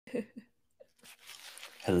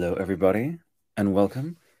Hello, everybody, and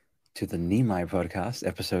welcome to the Nimai podcast,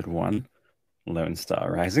 episode 1, Lone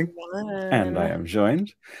Star Rising. And I One. am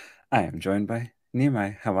joined. I am joined by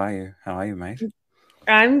Nimai. How are you? How are you, mate?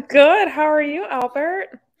 I'm good. How are you,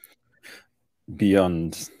 Albert?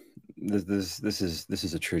 Beyond this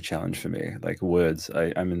is a true challenge for me. Like words,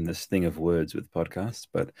 I'm in this thing of words with podcasts,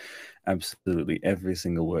 but absolutely every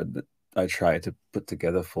single word that I try to put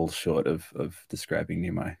together falls short of describing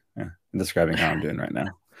Nimai. Yeah, and describing how I'm doing right now. I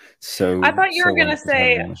So thought you were so gonna wonderful to have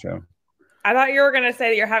say you on the show. I thought you were gonna say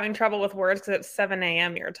that you're having trouble with words because it's 7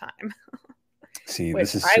 a.m. your time, See, which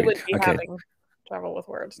this is I sweet. would be Okay, having trouble with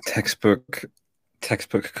words too. textbook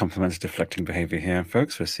textbook compliments deflecting behavior here,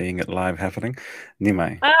 folks. We're seeing it live happening.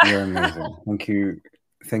 Nimai, you're amazing.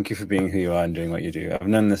 Thank you for being who you are and doing what you do. I've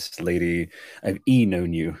known this lady. I've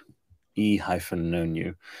known you, known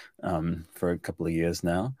you, for a couple of years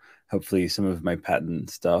now. Hopefully, some of my patent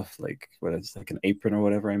stuff, like what it's like an apron or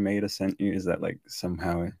whatever I made, I sent you. Is that like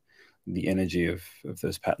somehow the energy of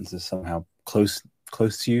those patents is somehow close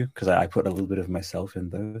to you? Because I put a little bit of myself in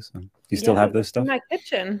those. Do you still Yeah, have those it's in stuff? my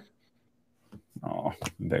kitchen. Oh,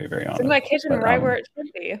 very, very It's in honored. my kitchen, But right where it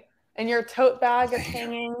should be. And your tote bag is there you go.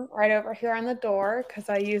 hanging right over here on the door because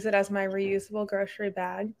I use it as my reusable grocery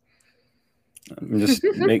bag. Just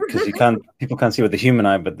make because you can't people can't see with the human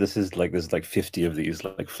eye, but this is like there's like 50 of these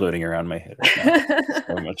like floating around my head right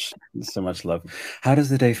now. So much love. How does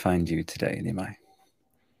the day find you today, Nimai?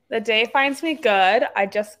 The day finds me good. I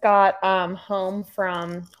just got home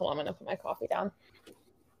from hold on, I'm gonna put my coffee down.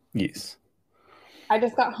 Yes. I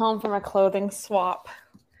just got home from a clothing swap.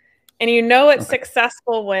 And you know it's Okay.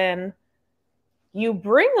 successful when you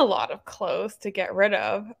bring a lot of clothes to get rid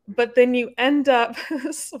of, but then you end up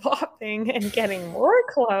swapping and getting more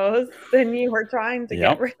clothes than you were trying to get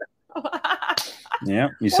Yep. rid of. Yeah.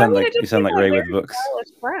 Well, I mean, it You just sound means like I have Ray with very books.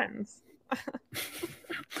 stylish friends.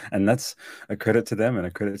 And that's a credit to them and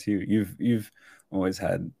a credit to you. You've always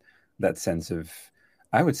had that sense of,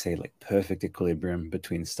 I would say, like perfect equilibrium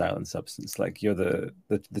between style and substance. Like you're the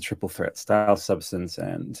triple threat: style, substance,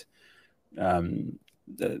 and um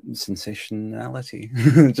the sensationality.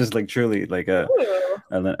 Just like truly like Ooh,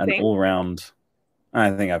 an thank all-round.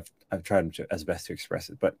 I think I've tried as best to express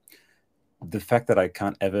it, but the fact that I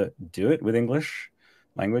can't ever do it with English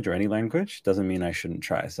language or any language doesn't mean I shouldn't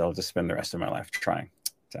try. So I'll just spend the rest of my life trying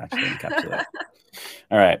to actually encapsulate.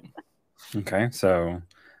 All right. Okay. So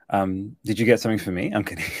did you get something for me? I'm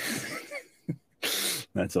kidding.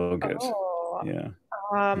 That's all good. Oh, Yeah.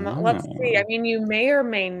 let's see. I Oh. mean, you may or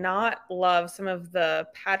may not love some of the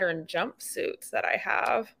pattern jumpsuits that I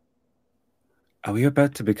have. Are we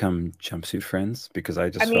about to become jumpsuit friends? Because I I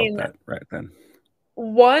just felt mean, that right then.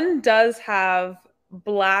 one does have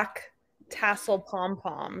black tassel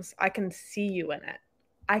pom-poms. I can see you in it.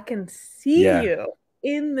 I can see Yeah. you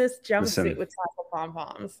in this jumpsuit Listen, with tassel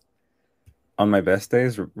pom-poms. on my best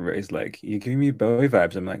days, Ray's like, "You giving me Bowie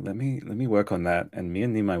vibes." I'm like, "Let me work on that, and me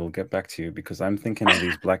and Nimai will get back to you because I'm thinking of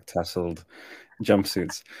these black tasseled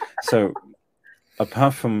jumpsuits." So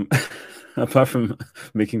apart from apart from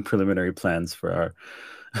making preliminary plans for our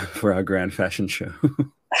for our grand fashion show,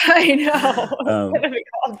 I know. It's um, gonna be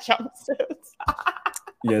called jumpsuits.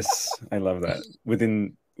 yes, I love that.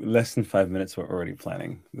 Within less than 5 minutes, we're already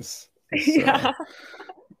planning this. This, Yeah.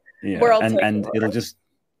 yeah, World and it'll takeover. just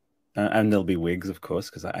and there'll be wigs, of course,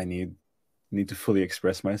 because I need to fully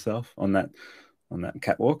express myself on that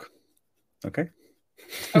catwalk. Okay.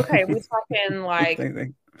 Okay, we talking like Thank-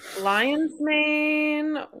 thank- lion's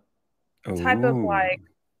mane type of Oh, like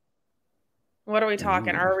what are we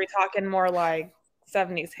talking? ooh. Are we talking more like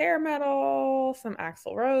 70s hair metal, some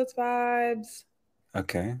Axl Rose vibes?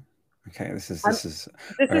 Okay. Okay. I'm, This is this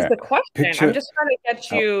all is right. the question. I'm Picture just trying to get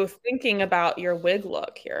oh, you thinking about your wig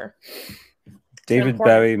look here. It's an David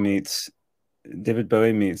important Bowie meets David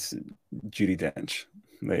Bowie meets Judy Dench.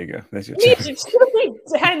 There you go. There's your two. meet Julie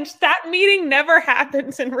Dench. That meeting never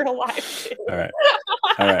happens in real life, dude. All right.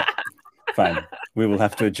 All right. Fine. We will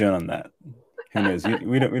have to adjourn on that. Who knows?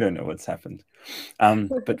 We don't know what's happened.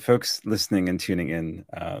 But folks listening and tuning in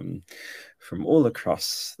from all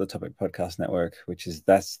across the Topic Podcast Network, which is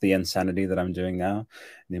that's the insanity that I'm doing now.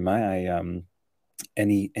 Nimai,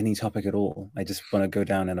 any topic at all. I just want to go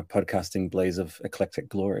down in a podcasting blaze of eclectic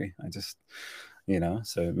glory. I just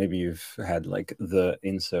so maybe you've had like the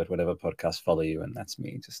insert whatever podcast follow you, and that's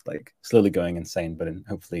me just like slowly going insane, but in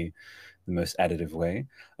hopefully the most additive way.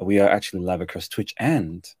 We are actually live across Twitch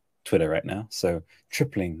and Twitter right now, so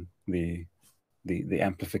tripling the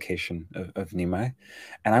amplification of Nimai.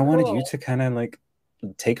 And I wanted you Cool. to kind of like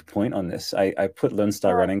take point on this. I put Lone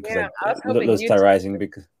Star Oh, running because damn. I was hoping Lone you Star two. Rising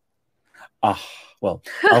because ah Well,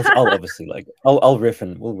 I'll obviously like I'll riff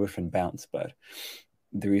and we'll riff and bounce, but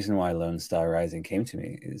the reason why Lone Star Rising came to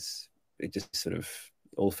me is it just sort of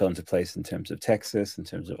all fell into place in terms of Texas, in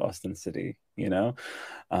terms of Austin City, you know.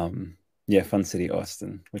 Yeah, Fun City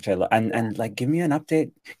Austin, which I love. And like, give me an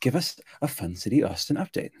update. Give us a Fun City Austin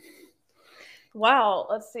update. Well,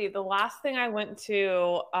 let's see. The last thing I went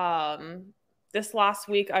to this last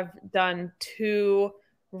week, I've done 2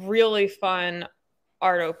 really fun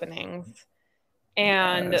art openings.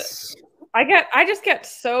 And Yes. I just get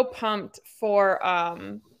so pumped for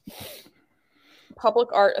public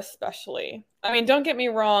art, especially. I mean, don't get me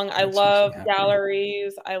wrong, I That's usually love happening.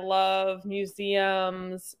 galleries, I love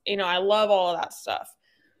museums, I love all of that stuff.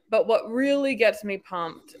 But what really gets me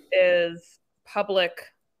pumped is public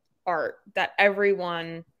art that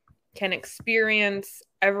everyone can experience,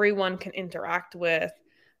 everyone can interact with.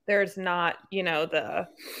 There's not, the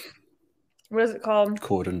what is it called?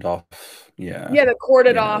 Cordoned off. Yeah. Yeah, the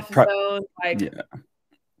corded You know, off zone, like,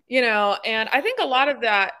 yeah. and I think a lot of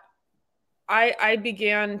that I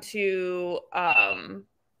began to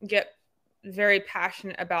get very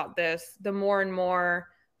passionate about this the more and more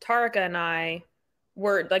Tarika and I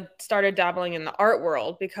were like started dabbling in the art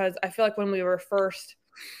world, because I feel like when we were first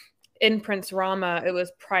in Prince Rama, it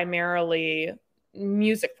was primarily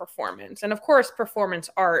music performance and of course performance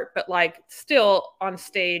art, but like still on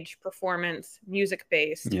stage performance, music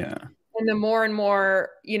based. Yeah. And the more and more,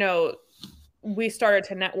 we started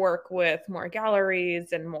to network with more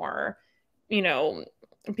galleries and more,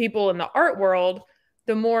 people in the art world,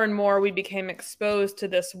 the more and more we became exposed to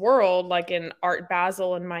this world. Like in Art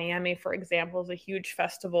Basel in Miami, for example, is a huge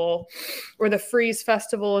festival, or the Freeze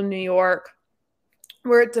Festival in New York,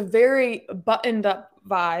 where it's a very buttoned up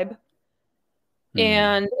vibe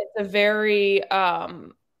and it's a very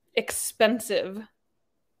expensive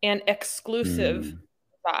and exclusive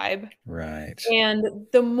vibe. Right. And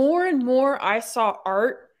the more and more I saw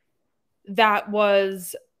art that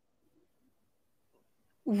was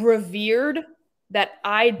revered, that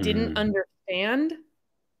I didn't understand,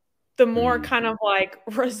 the more kind of like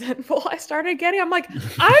resentful I started getting. I'm like,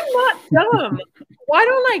 I'm not dumb. Why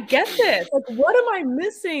don't I get this? Like, what am I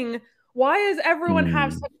missing? Why does everyone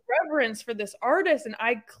have such reverence for this artist? And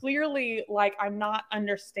I clearly, like, I'm not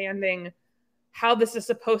understanding how this is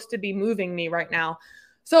supposed to be moving me right now.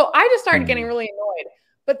 So I just started getting really annoyed.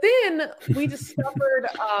 But then we discovered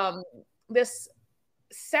this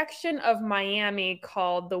section of Miami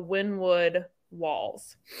called the Wynwood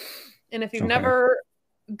Walls. And if you've never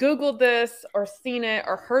Googled this or seen it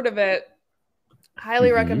or heard of it,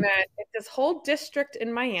 highly recommend. It's this whole district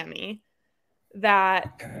in Miami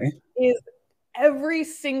that is, every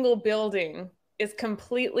single building is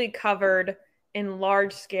completely covered in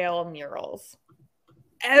large scale murals.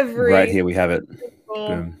 Right here we have it.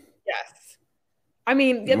 Boom. Yes. I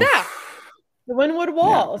mean, yeah, the Wynwood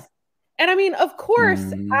Walls. Yeah. And I mean, of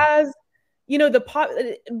course, as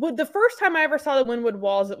the first time I ever saw the Wynwood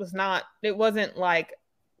Walls, it wasn't like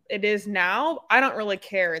it is now. I don't really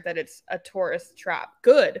care that it's a tourist trap.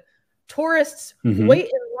 Good. Tourists wait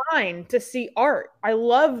in line to see art. I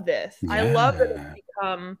love this. Yeah. I love that it's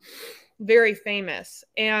become very famous.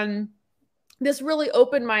 And this really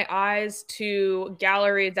opened my eyes to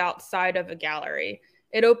galleries outside of a gallery.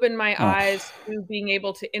 It opened my eyes to being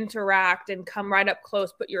able to interact and come right up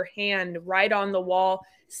close, put your hand right on the wall.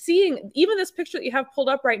 Seeing even this picture that you have pulled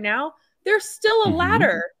up right now, there's still a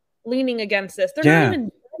ladder leaning against this. They're not even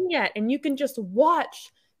done yet. And you can just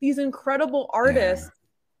watch these incredible artists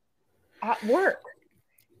at work.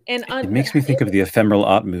 And it makes me think of the ephemeral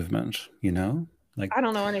art movement, Like, I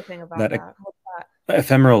don't know anything about that. What's that?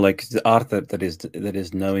 Ephemeral, like the art that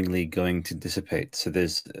is knowingly going to dissipate. So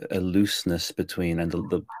there's a looseness between, and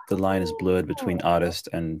the line is blurred between artist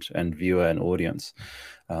and viewer and audience.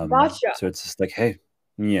 Gotcha. So it's just like, hey,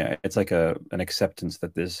 yeah, it's like an acceptance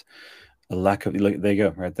that there's a lack of, like, there you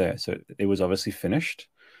go, right there. So it was obviously finished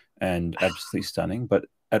and absolutely stunning, but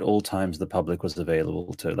at all times the public was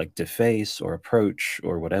available to like deface or approach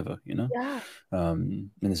or whatever, Yeah. And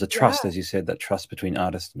there's a trust, as you said, that trust between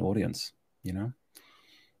artist and audience,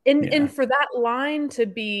 And for that line to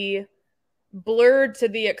be blurred to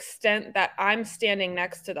the extent that I'm standing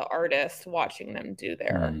next to the artist watching them do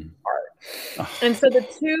their art. And so the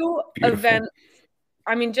two events,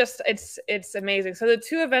 I mean, just it's amazing. So the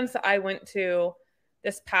two events that I went to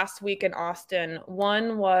this past week in Austin,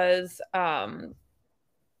 one was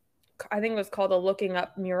I think it was called the Looking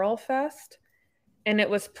Up Mural Fest, and it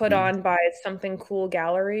was put on by Something Cool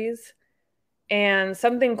Galleries. And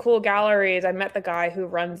Something Cool Galleries, I met the guy who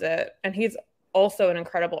runs it, and he's also an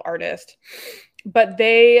incredible artist. But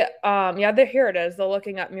they, here it is, the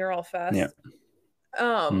Looking Up Mural Fest. Yeah.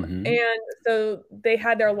 And so they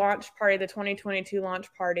had their launch party, the 2022 launch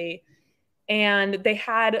party, and they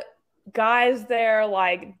had guys there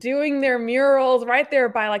like doing their murals right there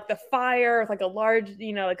by like the fire with like a large,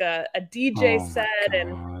 like a DJ Oh set, my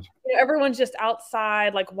and God. everyone's just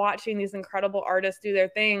outside like watching these incredible artists do their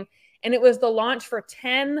thing. And it was the launch for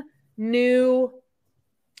 10 new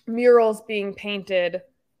murals being painted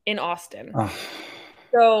in Austin. Oh,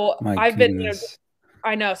 So my I've been, goodness.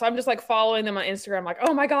 I know. So I'm just like following them on Instagram, like,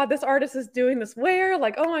 oh my God, this artist is doing this where?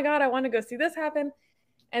 Like, oh my God, I want to go see this happen.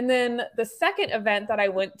 And then the second event that I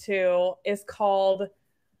went to is called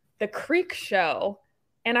the Creek Show.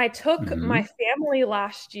 And I took my family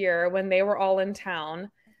last year when they were all in town.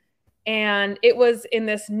 And it was in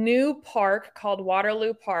this new park called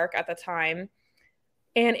Waterloo Park at the time.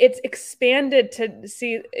 And it's expanded to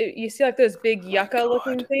see, you see like those big yucca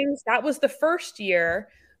looking things. That was the first year.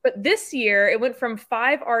 But this year it went from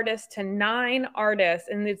 5 artists to 9 artists,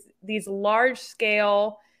 and these large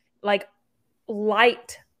scale, like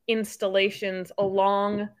light installations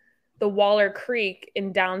along the Waller Creek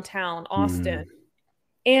in downtown Austin.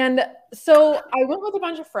 And so I went with a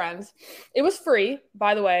bunch of friends. It was free,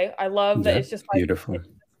 by the way. I love that it's just like beautiful.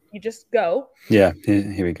 You just go. Yeah,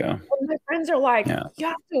 here we go. And my friends are like, you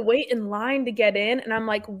have to wait in line to get in. And I'm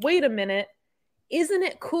like, wait a minute. Isn't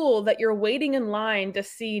it cool that you're waiting in line to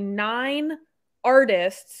see 9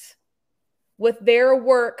 artists with their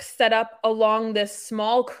work set up along this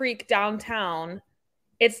small creek downtown?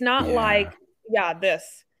 It's not like,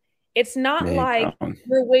 this. It's not like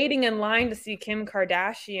you're waiting in line to see Kim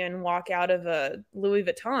Kardashian walk out of a Louis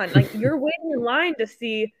Vuitton. Like, you're waiting in line to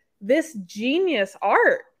see this genius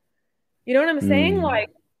art. You know what I'm saying? Like,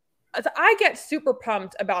 I get super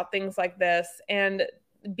pumped about things like this, and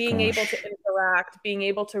being able to interact, being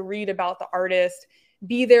able to read about the artist,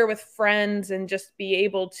 be there with friends, and just be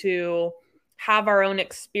able to have our own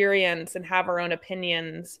experience and have our own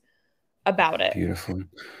opinions about it. Beautiful.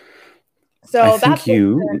 So that's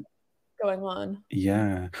what's going on.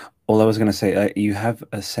 Yeah. All I was going to say, you have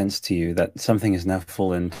a sense to you that something has now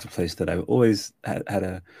fallen into place that I've always had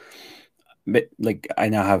a bit, like, I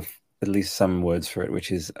now have at least some words for it,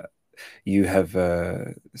 which is you have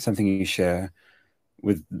something you share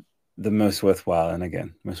with the most worthwhile, and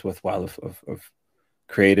again, most worthwhile of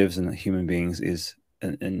creatives and human beings is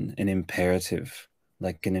an imperative,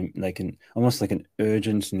 like an almost like an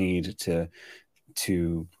urgent need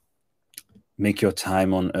to make your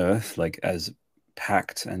time on Earth like as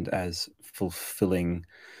packed and as fulfilling,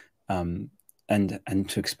 and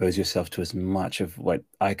to expose yourself to as much of what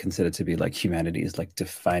I consider to be like humanity's like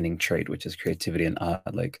defining trait, which is creativity and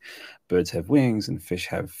art. Like, birds have wings and fish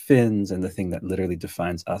have fins, and the thing that literally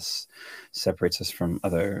defines us, separates us from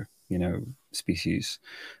other, species.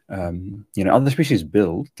 Other species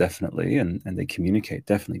build, definitely, and they communicate,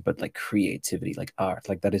 definitely, but like creativity, like art,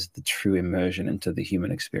 like that is the true immersion into the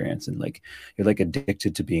human experience, and like you're like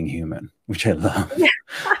addicted to being human, which I love.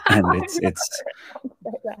 And it's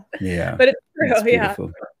yeah, but it's true. it's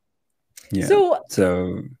beautiful. Yeah. So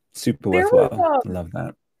super worthwhile. Love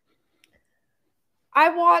that. I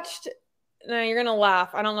watched. Now you're gonna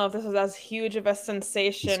laugh. I don't know if this was as huge of a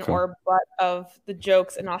sensation or butt of the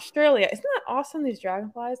jokes in Australia. Isn't that awesome? These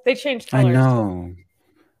dragonflies. They changed colors. I know. Too.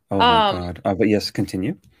 Oh my God. But yes,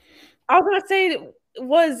 continue. I was gonna say,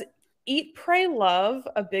 was Eat, Pray, Love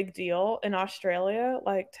a big deal in Australia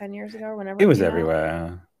like 10 years ago? Whenever it was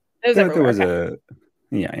everywhere. It was everywhere. There was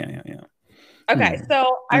yeah. Okay,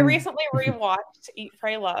 so I recently rewatched Eat,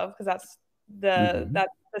 Pray, Love because that's the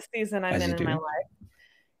season I'm in my life.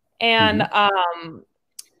 And I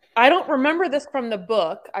don't remember this from the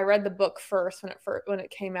book. I read the book first when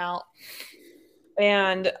it came out.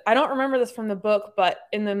 And I don't remember this from the book, but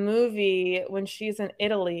in the movie, when she's in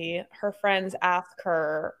Italy, her friends ask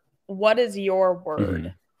her, "What is your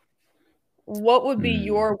word? What would be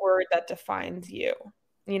your word that defines you?"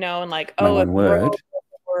 And like, one word.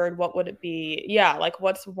 What would it be? Yeah, like,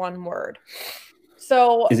 what's one word?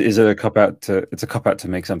 So is it a cop out to? It's a cop out to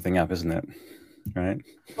make something up, isn't it? Right.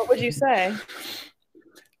 What would you say?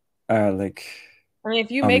 Like, I mean, if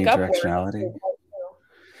you make up omnidirectionality.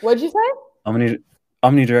 What'd you say?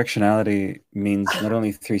 Omnidirectionality means not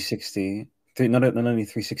only 360, not only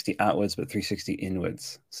 360 outwards, but 360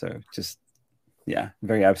 inwards. So just,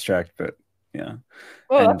 very abstract, but yeah.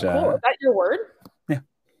 Oh, that's cool. Is that your word? Yeah.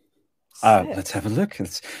 Let's have a look. Do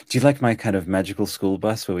you like my kind of magical school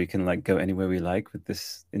bus where we can like go anywhere we like with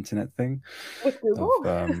this internet thing? With Google?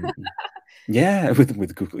 Yeah,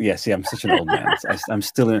 with Google. Yeah, see, I'm such an old man. I'm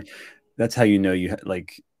still in. That's how you know you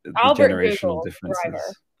like the Albert generational Google differences. driver.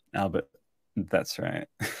 Albert, that's right.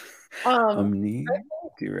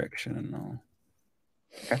 Omnidirectional.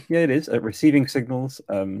 Okay. Yeah, it is. Receiving signals,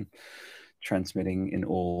 transmitting in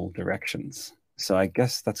all directions. So I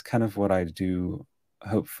guess that's kind of what I do,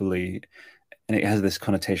 hopefully. And it has this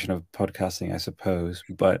connotation of podcasting, I suppose.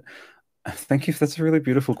 But thank you. That's a really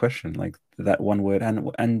beautiful question. Like that one word,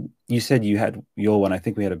 and you said you had your one. I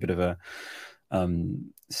think we had a bit of a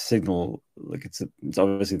signal. Like it's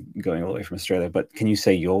obviously going all the way from Australia. But can you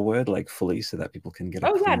say your word like fully so that people can get a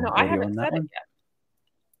Oh yeah, clean no, I audio haven't on that said it one? yet.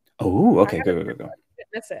 Oh, I okay. haven't Go.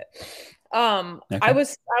 miss it. I Okay.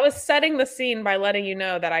 was setting the scene by letting you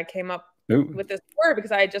know that I came up Ooh. with this word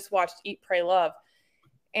because I had just watched Eat, Pray, Love,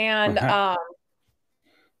 and Okay.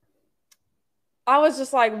 I was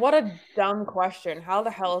just like, what a dumb question. How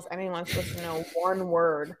the hell is anyone supposed to know one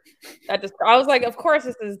word? I was like, of course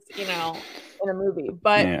this is, in a movie.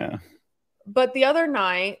 Yeah. But the other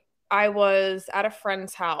night I was at a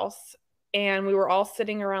friend's house and we were all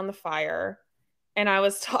sitting around the fire and I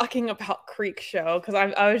was talking about Creek Show because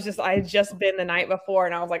I had just been the night before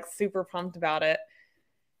and I was like super pumped about it.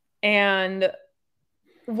 And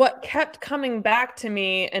what kept coming back to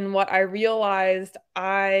me and what I realized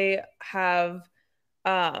I have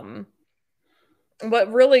um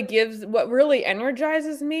what really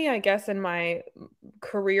energizes me, I guess, in my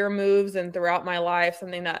career moves and throughout my life,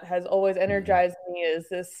 something that has always energized me is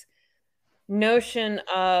this notion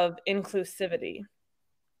of inclusivity.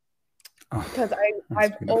 Oh, Because that's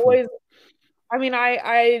I've beautiful. always, I mean,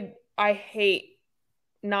 I hate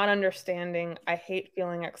not understanding. I hate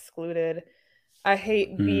feeling excluded. I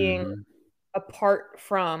hate being Mm, apart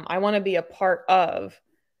from. I want to be a part of.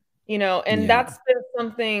 And yeah. that's been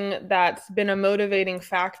something that's been a motivating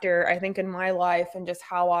factor, I think, in my life and just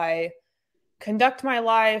how I conduct my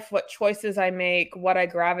life, what choices I make, what I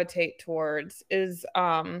gravitate towards is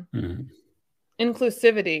Mm,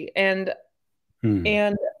 inclusivity. And mm,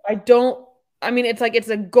 and I don't I mean it's like it's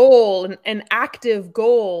a goal, an active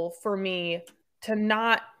goal for me to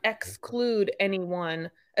not exclude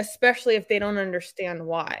anyone, especially if they don't understand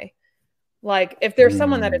why. Like if there's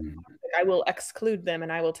someone that is mm, toxic, I will exclude them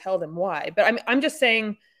and I will tell them why. But I'm just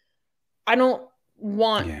saying I don't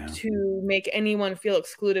want yeah. to make anyone feel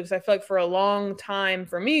excluded because I feel like for a long time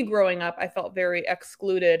for me growing up, I felt very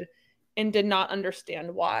excluded and did not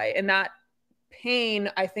understand why. And that pain,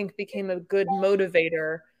 I think, became a good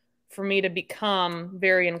motivator for me to become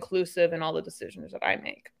very inclusive in all the decisions that I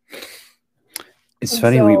make. It's And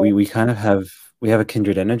funny, so, we kind of have a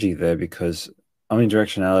kindred energy there because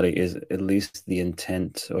omnidirectionality is at least the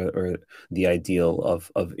intent or the ideal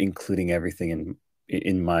of including everything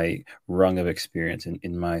in my rung of experience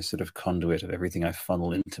in my sort of conduit of everything I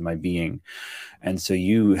funnel into my being. And so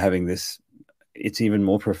you having this, it's even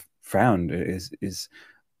more profound is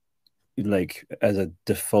like as a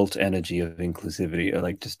default energy of inclusivity or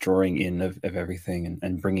like just drawing in of everything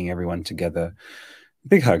and bringing everyone together.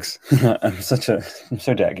 Big hugs. I'm so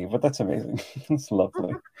daggy, but that's amazing. That's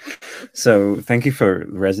lovely. So thank you for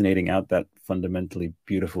resonating out that fundamentally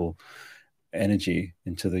beautiful energy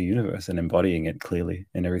into the universe and embodying it clearly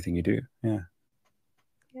in everything you do. Yeah.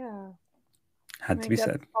 yeah, Had I to be guess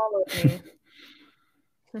said. followed me.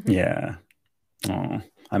 Yeah. Oh,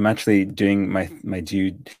 I'm actually doing my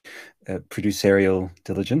due producerial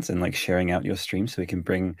diligence and like sharing out your stream so we can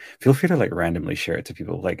bring. Feel free to like randomly share it to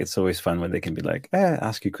people. Like it's always fun when they can be like,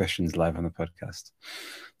 ask you questions live on the podcast.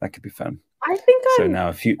 That could be fun. I think So I'm now,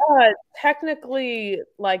 if you, technically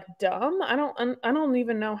like dumb. I don't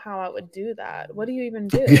even know how I would do that. What do you even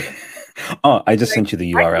do? oh, I just Like, sent you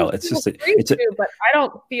the I URL. think It's feel just a, free it's a, to, but I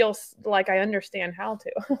don't feel like I understand how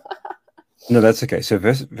to. No, that's okay. So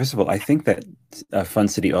first of all, I think that Fun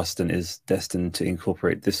City Austin is destined to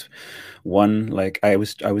incorporate this one. Like I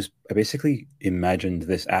basically imagined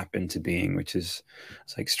this app into being, which is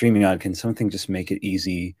it's like streaming out. Can something just make it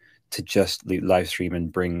easy to just live stream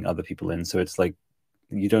and bring other people in? So it's like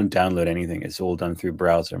you don't download anything; it's all done through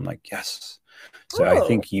browser. I'm like, yes. So I Oh,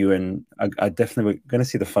 think you and I definitely we're going to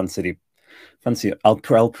see the Fun City. I'll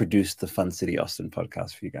produce the Fun City Austin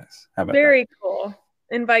podcast for you guys. How about that? very cool.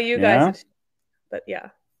 And by you guys, Yeah. it's but yeah,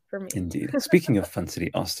 for me. Indeed. Speaking of Fun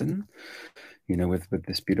City Austin, with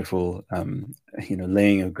this beautiful,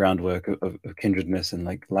 laying of groundwork of kindredness and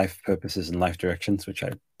like life purposes and life directions, which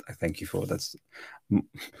I thank you for. That's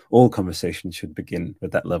all conversations should begin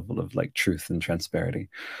with that level of like truth and transparency.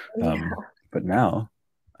 Yeah. But now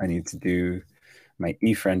I need to do my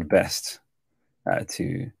e-friend best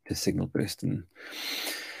to signal boost and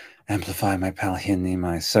amplify my pal here,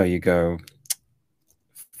 Nimai. So you go,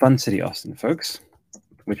 Fun City Austin, folks,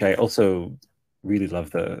 which I also really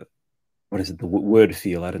love the what is it the word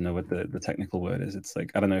feel. I don't know what the technical word is. It's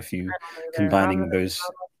like I don't know if you I don't either. combining those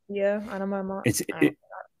Yeah, I don't know. it's I don't it, know.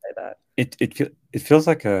 that. It feels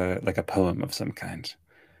like a poem of some kind.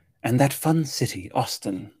 And that fun city,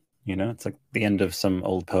 Austin. It's like the end of some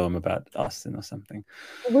old poem about Austin or something.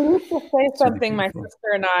 We used to say It's really something, my beautiful.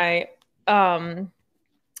 sister and I.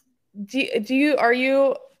 Do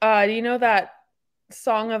you know that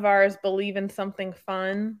song of ours, "Believe in Something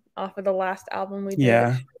Fun," off of the last album we did?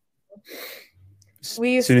 Yeah. We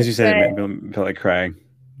As used soon to as you said it, say, it made me feel like crying.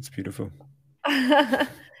 It's beautiful.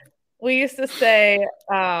 we used to say,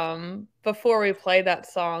 before we played that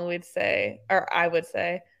song, we'd say, or I would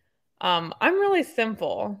say, I'm really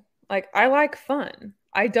simple. Like, I like fun.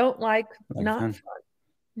 I don't like Like not fun. fun.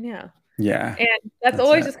 Yeah. Yeah, And that's that's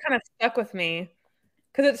always it. just kind of stuck with me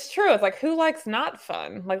because it's true. It's like, who likes not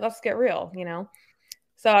fun? Like, let's get real, you know?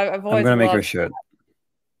 So I've I'm always gonna make you a loved shirt.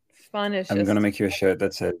 fun is I'm gonna just, make you a shirt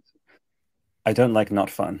that says, "I don't like not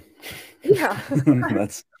fun." yeah,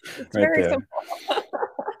 That's it's right very there. simple.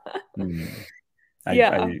 Mm. I,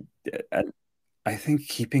 Yeah. I I I think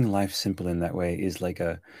keeping life simple in that way is like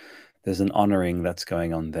there's an honoring that's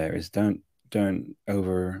going on there. Is don't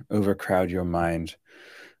overcrowd your mind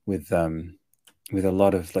with with a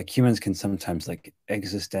lot of, like, humans can sometimes like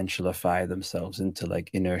existentialify themselves into like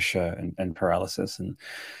inertia and paralysis, and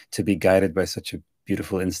to be guided by such a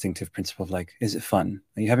beautiful instinctive principle of like, is it fun?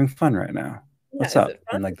 Are you having fun right now? Yeah. What's Is up? it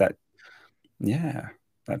fun? And like that, yeah,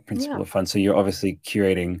 that Yeah. principle of fun. So you're obviously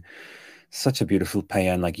curating such a beautiful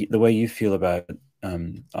paean, like the way you feel about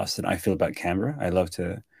Austin, I feel about Canberra. I love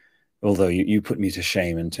to, although you put me to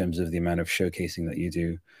shame in terms of the amount of showcasing that you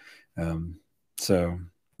do. Um, so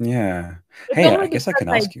yeah. It's Hey, only I guess I because can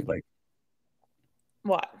I, ask you, like,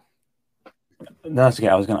 what? no, that's okay.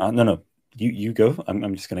 I was gonna, no, you go.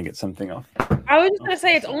 I'm just gonna get something off. I was just Off gonna the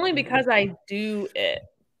say it's only side. because I do it.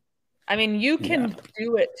 I mean, you Yeah. can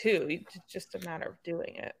do it too. It's just a matter of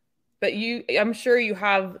doing it. But I'm sure you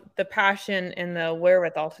have the passion and the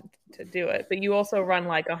wherewithal to do it. But you also run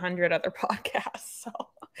like 100 other podcasts. So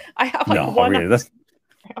I have like No, one. really,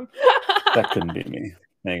 that couldn't be me.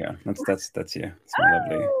 There you go. That's you. It's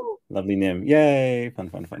my lovely Nim. Yay! Fun,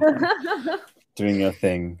 fun, fun, fun. Doing your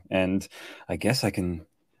thing, and I guess I can,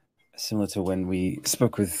 similar to when we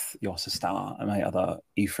spoke with your sister and my other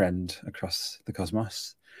e-friend across the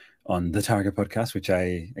cosmos on the Target podcast, which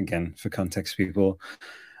I, again, for context people,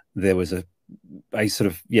 there was I sort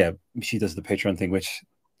of, yeah, she does the Patreon thing, which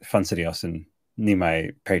Fun City Austin,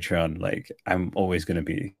 Nimai Patreon, like, I'm always going to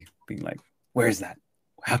be being like, where is that?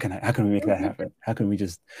 How can we make that happen? How can we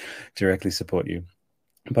just directly support you?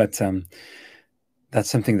 But that's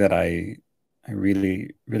something that I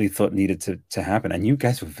really, really thought needed to happen. And you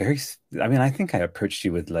guys were very, I mean, I think I approached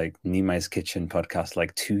you with like Nimai's Kitchen podcast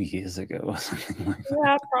like 2 years ago or something like that.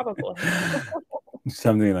 Yeah, probably.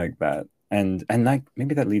 Something like that. And like,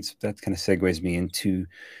 maybe that kind of segues me into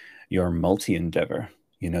your multi endeavor.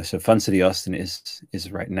 So Fun City Austin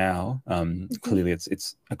is right now. Clearly,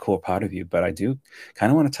 it's a core part of you. But I do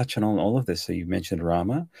kind of want to touch on all of this. So you mentioned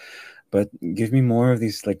Rama, but give me more of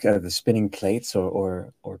these, like, the spinning plates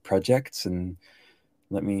or projects, and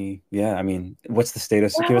let me. Yeah, I mean, what's the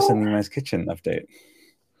status? Give us a Well, Nimai's Kitchen update.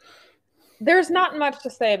 there's not much to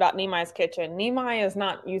say about Nimai's kitchen. Nimai is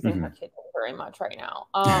not using her Hmm. kitchen very much right now.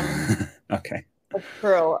 Okay. It's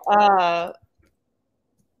true.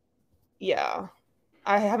 Yeah.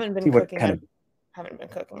 I haven't been See what cooking. kind I of. haven't been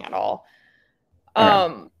cooking at all. Okay.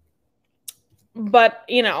 Um, but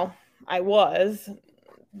I was.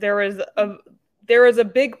 There was a there was a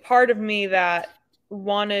big part of me that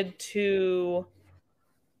wanted to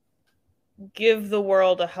give the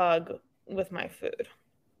world a hug with my food,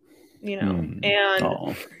 and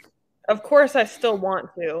Oh. of course I still want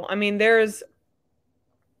to. I mean,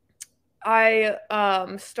 I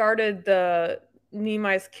started the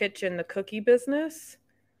Nimai's Kitchen, the cookie business.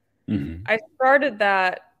 Hmm. I started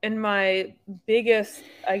that, and my biggest,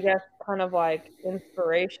 I guess, kind of like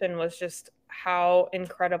inspiration was just how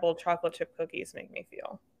incredible chocolate chip cookies make me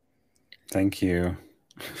feel. Thank you.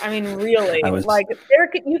 I mean, really, I was. like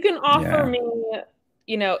you can offer Yeah. me,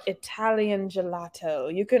 Italian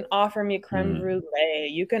gelato. You can offer me creme Mm. brulee.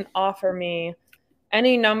 You can offer me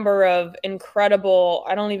any number of incredible,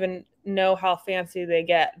 I don't even know how fancy they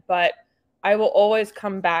get, but I will always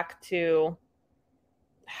come back to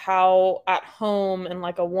how at home and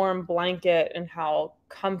like a warm blanket and how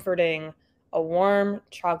comforting a warm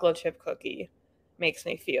chocolate chip cookie makes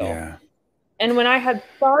me feel. Yeah. And when I had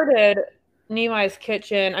started Nimai's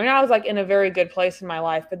Kitchen, I mean, I was like in a very good place in my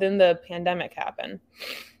life, but then the pandemic happened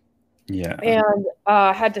Yeah. and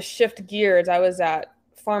had to shift gears. I was at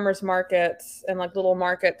farmers markets and like little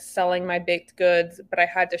markets selling my baked goods, but I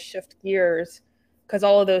had to shift gears because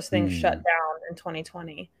all of those things shut Mm. down in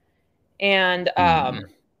 2020. And Mm.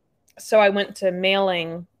 so I went to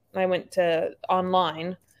mailing. I went to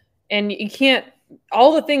online, and you can't.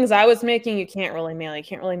 All the things I was making, you can't really mail. You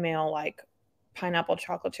can't really mail like pineapple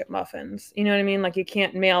chocolate chip muffins. You know what I mean? Like you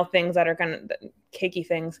can't mail things that are kind of cakey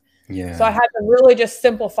things. So I Yeah. had to really just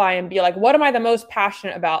simplify and be like, what am I the most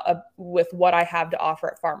passionate about with what I have to offer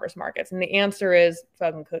at farmers markets? And the answer is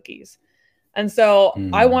fucking cookies. And so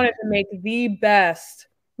I Mm. wanted to make the best,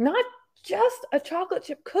 not just a chocolate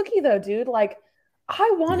chip cookie though, dude. Like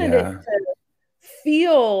I wanted it Yeah. to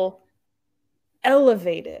feel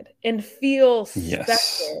elevated and feel Yes.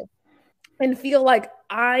 special and feel like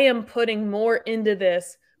I am putting more into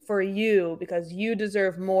this for you because you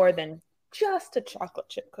deserve more than just a chocolate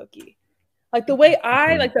chip cookie. Like the way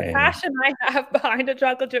I like the A passion I have behind a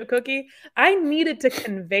chocolate chip cookie, I needed to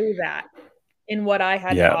convey that in what I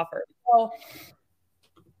had to yeah. offer. So,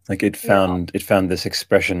 Like it you know, found this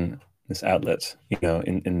expression, this outlet,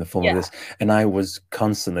 in the form of yeah, this. And I was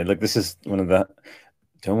constantly like, this is one of the,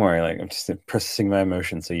 don't worry, like I'm just processing my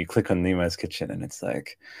emotions. So you click on Nimai's kitchen and it's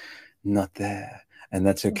like not there. And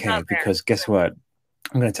that's it's not okay, there. because guess what?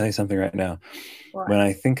 I'm going to tell you something right now. What? When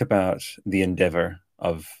I think about the endeavor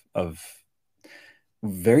of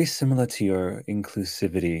very similar to your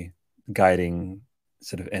inclusivity guiding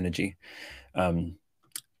sort of energy, um,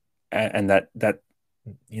 and that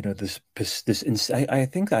I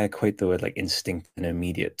think I equate the word like instinct and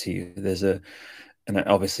immediate to you. There's a, and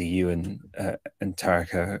obviously you and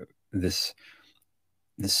Tarika, this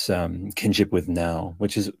kinship with now,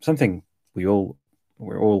 which is something we're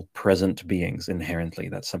all present beings inherently.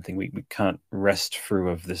 That's something we can't wrest through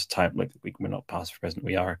of this time. Like we're not past present,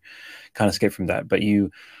 we are, can't escape from that. But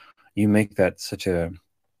you make that such a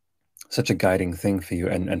guiding thing for you.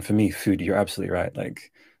 And for me, food, you're absolutely right.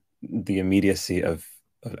 Like the immediacy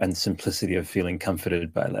and simplicity of feeling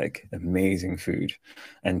comforted by like amazing food.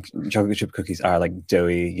 And chocolate chip cookies are like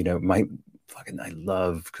doughy, my fucking, I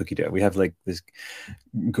love cookie dough. We have like this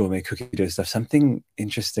gourmet cookie dough stuff. Something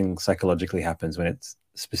interesting psychologically happens when it's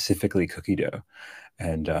specifically cookie dough.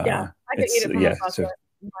 And Yeah, I could eat it's, it from a yeah. So, bucket.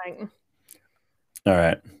 Like, all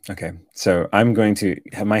right. Okay. So I'm going to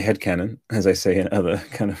have my headcanon, as I say in other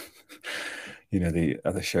kind of, the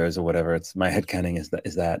other shows or whatever. It's my headcanon is that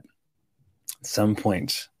at some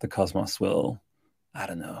point the cosmos will, I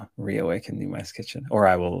don't know, reawaken Nimai's kitchen, or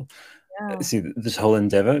I will yeah. see this whole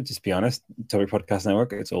endeavor. Just be honest, Toby Podcast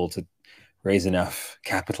Network. It's all to raise enough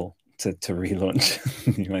capital to relaunch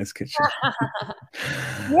Nimai's kitchen.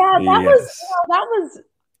 Yeah, Yes. that was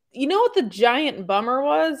you know what the giant bummer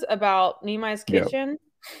was about Nimai's Yep. kitchen?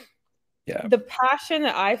 Yeah. The passion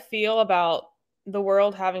that I feel about the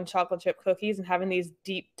world having chocolate chip cookies and having these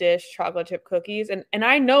deep dish chocolate chip cookies, and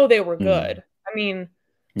I know they were Mm. good. I mean,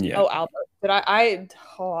 Yeah. oh Albert, but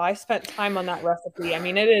I spent time on that recipe. I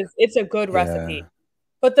mean, it's a good recipe. Yeah.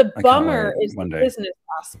 But the I can't bummer wait is the one day. business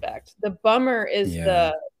aspect. The bummer is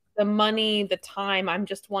Yeah. the money, the time. I'm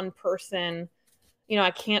just one person.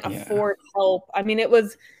 I can't Yeah. afford help. I mean, it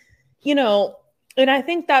was, you know, and I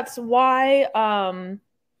think that's why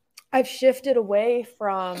I've shifted away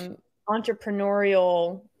from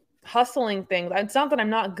entrepreneurial hustling things. It's not that I'm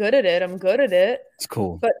not good at it. I'm good at it. It's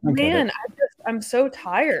cool. But I get man, it. I'm so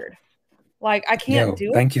tired. Like I can't Yo,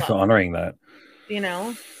 do it thank you for alone, honoring that. you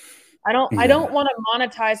know? I don't Yeah. want to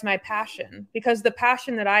monetize my passion because the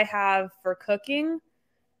passion that I have for cooking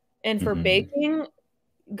and for Mm-hmm. baking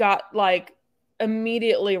got like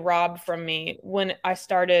immediately robbed from me when I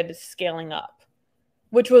started scaling up,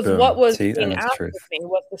 which was what Boom. was See, and being that's asked of truth. me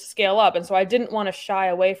was to scale up. And so I didn't want to shy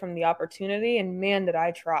away from the opportunity. And man, did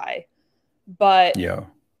I try. But Yo.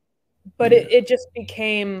 but Yeah. it just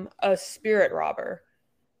became a spirit robber,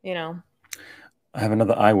 you know. I have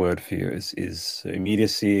another I word for you is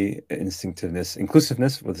immediacy, instinctiveness,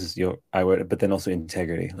 inclusiveness. Well, this is your I word, but then also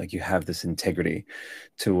integrity. Like you have this integrity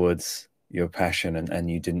towards your passion, and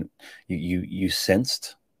you didn't you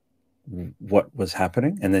sensed what was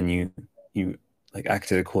happening, and then you like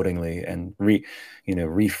acted accordingly and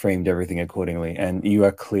reframed everything accordingly, and you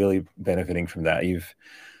are clearly benefiting from that.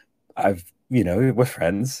 I've we're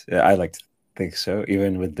friends. I like to think so,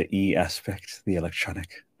 even with the E aspect, the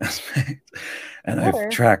electronic aspect. And I've Better.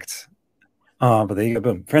 tracked. Oh, but there you go.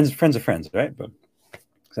 Boom. Friends are friends, right? Boom.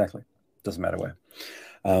 Exactly. Doesn't matter where.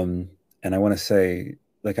 And I want to say,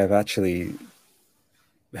 like, I've actually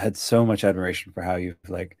had so much admiration for how you've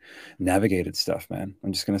like navigated stuff, man.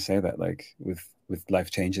 I'm just gonna say that, like, with life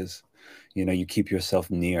changes, you keep yourself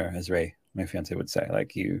near, as Ray, my fiance, would say.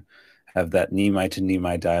 Like, you have that Nimai to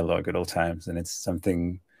Nimai dialogue at all times, and it's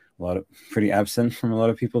something a lot of pretty absent from a lot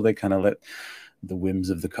of people. They kind of let the whims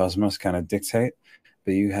of the cosmos kind of dictate,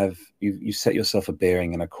 but you set yourself a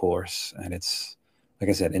bearing and a course, and it's like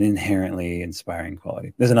I said, an inherently inspiring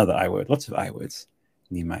quality. There's another I word, lots of I words.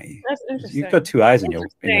 Nimai. That's interesting. You've got two eyes in your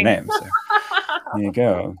name, so there you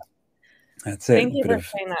go. That's it. Thank you for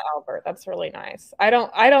saying that, Albert. That's really nice. I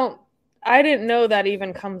didn't know that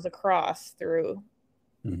even comes across through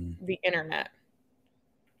the internet.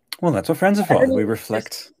 Well, that's what friends are for. We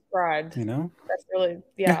reflect. You know, that's really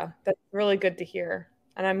that's really good to hear,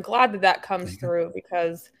 and I'm glad that that comes through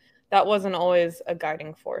because that wasn't always a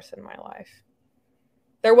guiding force in my life.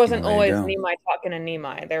 There wasn't always Nimai talking to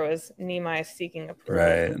Nimai. There was Nimai seeking approval.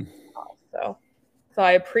 Right. So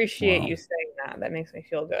I appreciate you saying that. That makes me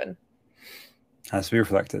feel good. Has to be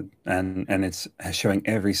reflected, and it's showing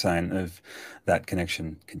every sign of that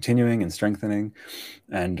connection continuing and strengthening,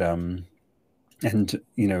 and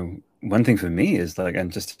you know, one thing for me is like,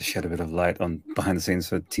 and just to shed a bit of light on behind the scenes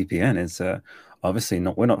for TPN is obviously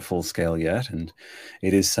we're not full scale yet, and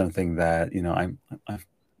it is something that, you know,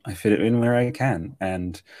 I fit it in where I can,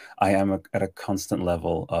 and I am at a constant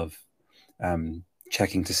level of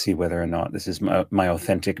checking to see whether or not this is my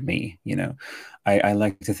authentic me. You know, I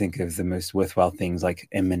like to think of the most worthwhile things like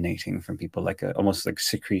emanating from people, like almost like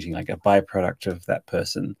secreting, like a byproduct of that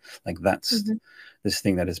person. Like that's this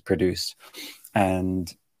thing that is produced.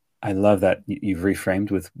 And I love that you've reframed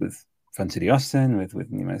with Fun City Austin, with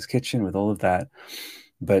Nimai's Kitchen, with all of that.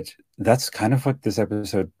 But that's kind of what this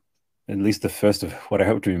episode, at least the first of what I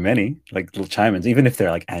hope to be many, like little chime-ins, even if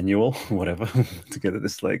they're like annual, whatever, together,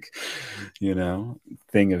 this like, you know,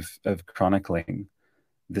 thing of chronicling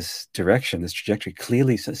this direction, this trajectory.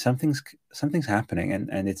 Clearly something's happening,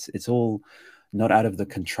 and it's all not out of the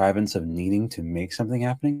contrivance of needing to make something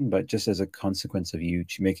happening, but just as a consequence of you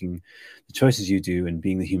making the choices you do and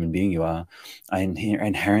being the human being you are. I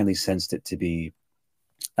inherently sensed it to be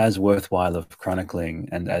as worthwhile of chronicling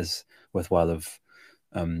and as worthwhile of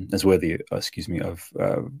as worthy,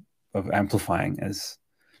 of amplifying as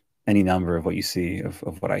any number of what you see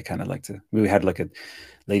of what I kind of like to. We had like a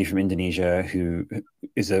lady from Indonesia who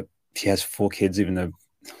is she has 4 kids, even though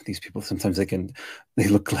these people sometimes they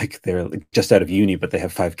look like they're just out of uni, but they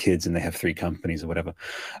have 5 kids and they have 3 companies or whatever.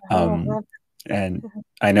 And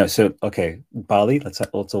I know. So okay, Bali. Let's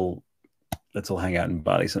all hang out in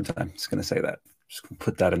Bali sometime. Just gonna say that. Just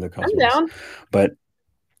put that in the cosmos. I'm down. But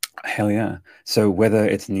hell yeah. So whether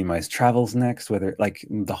it's Nimai's travels next, whether like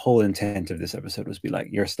the whole intent of this episode was be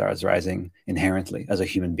like your star is rising inherently as a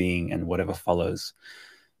human being, and whatever follows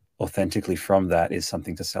authentically from that is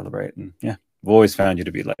something to celebrate. And yeah, I've always found you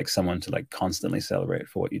to be like someone to like constantly celebrate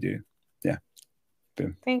for what you do. Yeah.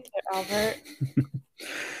 Boom. Thank you, Albert.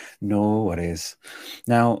 No worries.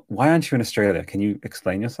 Now, why aren't you in Australia? Can you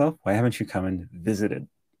explain yourself? Why haven't you come and visited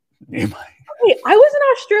Nimai? Hey, I was in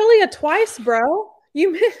Australia twice, bro.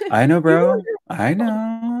 I know, bro. I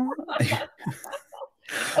know. Okay,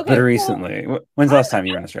 but recently, when's the last time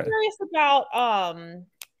you were in Australia? I'm curious about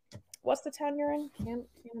what's the town you're in?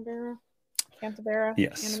 Canberra.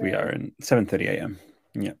 Yes, Canberra? we are in 7:30 a.m.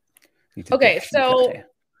 Yeah. Okay, so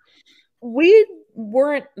we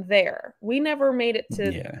weren't there. We never made it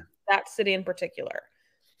to that city in particular.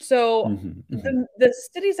 So the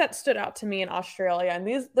cities that stood out to me in Australia, and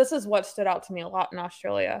this is what stood out to me a lot in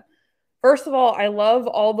Australia. First of all, I love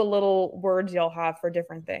all the little words y'all have for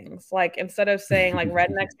different things. Like instead of saying like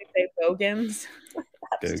rednecks, we say bogans.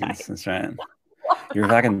 That's right. You're a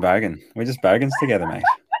fucking bargain. We're just bargains together, mate.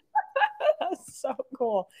 That's so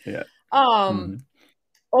cool. Yeah.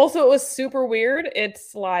 Also, it was super weird.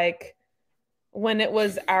 It's like when it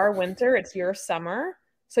was our winter, it's your summer.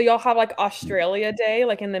 So y'all have like Australia Day,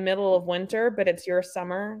 like in the middle of winter, but it's your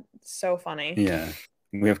summer. It's so funny. Yeah.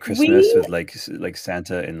 We have Christmas with like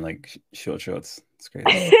Santa in like short shorts. It's great.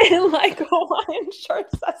 Like Hawaiian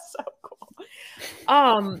shorts. That's so cool.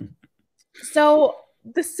 So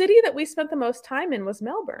the city that we spent the most time in was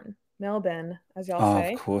Melbourne. Melbourne, as y'all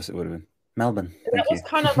say. Of course it would have been. Melbourne. That was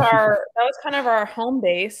kind of our home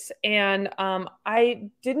base. And I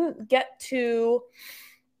didn't get to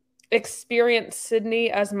experience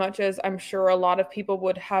Sydney as much as I'm sure a lot of people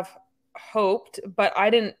would have hoped, but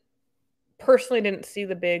I personally didn't see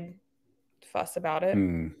the big fuss about it.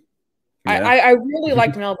 Yeah. I really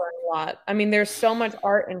liked Melbourne a lot. I mean, there's so much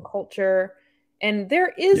art and culture, and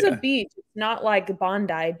there is a beach. It's not like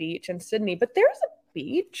Bondi Beach in Sydney, but there's a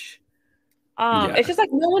beach. It's just like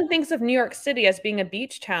no one thinks of New York City as being a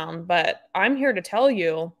beach town, but I'm here to tell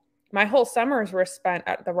you, my whole summers were spent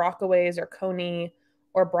at the Rockaways or Coney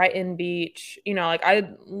or Brighton Beach. You know, like I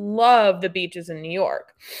love the beaches in New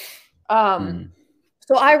York.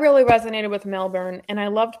 So I really resonated with Melbourne, and I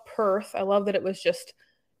loved Perth. I love that it was just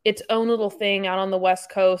its own little thing out on the West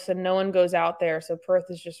Coast, and no one goes out there. So Perth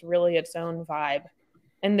is just really its own vibe.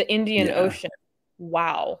 And the Indian Ocean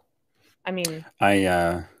wow. I mean,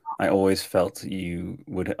 I always felt you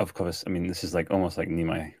would, of course. I mean, this is like almost like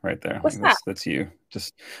Nimai right there. what's Like that? that's you.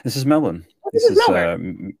 Just this is Melbourne. Oh, this This is is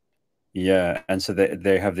Melbourne. yeah, and so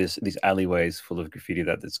they have these alleyways full of graffiti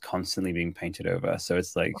that's constantly being painted over. So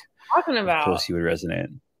it's like, Talking of about. course, you would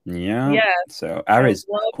resonate. Yeah. Yes, So I Aries.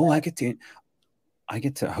 love Oh, I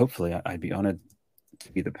get to. Hopefully, I'd be honored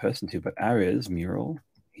to be the person to. But Aries mural,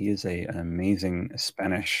 he is an amazing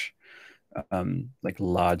Spanish, like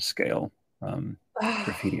large scale that.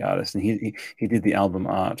 graffiti artist, and he did the album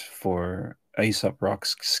art for Aesop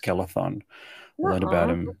Rock's Skeleton. I learned about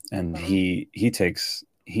Nuh-uh. him, and he takes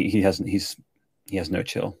he has no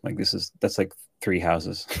chill. Like that's like three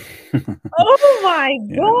houses. Oh my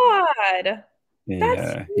Yeah, God. That's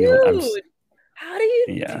yeah. huge. How do you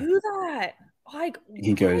Yeah. do that? Like,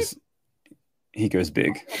 He what? he goes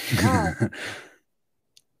big, God. big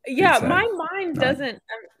Yeah, my time. mind No, doesn't.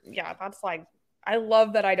 Yeah, that's like, I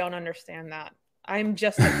love that I don't understand that. I'm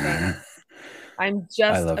just a fan. I'm I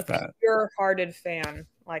just a love that. pure-hearted fan.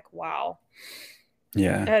 Like, wow.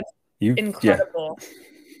 Yeah, It's yeah. incredible.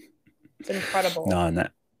 It's incredible. No, and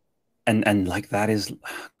that and like that is,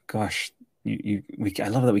 gosh, I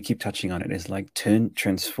love that we keep touching on it. It's like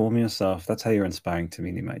transform yourself. That's how you're inspiring to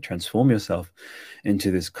me. You might transform yourself into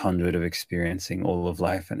this conduit of experiencing all of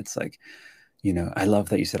life, and it's like, I love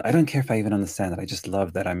that you said, I don't care if I even understand it. I just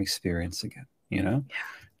love that I'm experiencing it.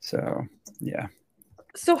 So yeah,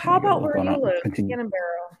 So there how you go. about We'll where go you on. live? Continue. Canterbury.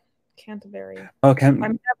 Canterbury. Oh, I'm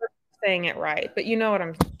never saying it right, but you know what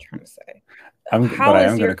I'm trying to say. but How I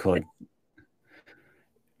is am going your to call it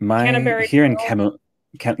my Canterbury here in Tales?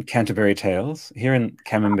 Canterbury Tales, here in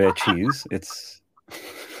Camembert cheese. It's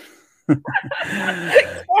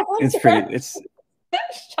it's pretty. It's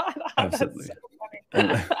Shut up. That's absolutely. so I,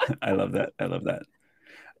 funny. I love that. I love that.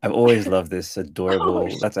 I've always loved this Oh,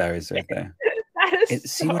 adorable. That's Aries right there. that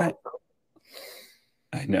is See what so cool.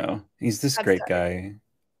 I know. He's this That's great tight. guy.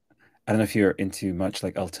 I don't know if you're into much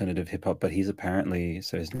like alternative hip hop, but he's apparently,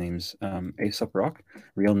 so his name's Aesop Rock,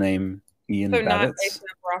 real name Ian So not Babbitts. ASAP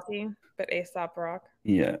Rocky, but ASAP Rock.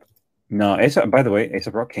 Yeah. No, Aesop, by the way,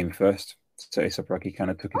 Aesop Rock came first. So Aesop Rock, he kind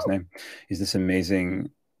of took his Oh, name. He's this amazing,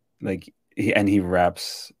 like, he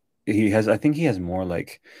raps. I think he has more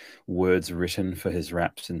like words written for his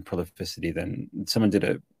raps and prolificity than someone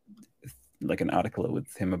did like an article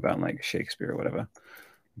with him about like Shakespeare or whatever.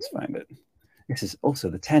 Let's find it. This is also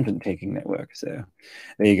the Tangent Taking Network. So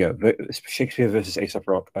there you go. Shakespeare versus Aesop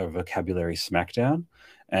Rock, a vocabulary smackdown.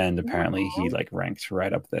 And apparently he no. like ranked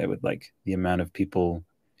right up there with like the amount of people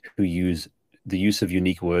who use the use of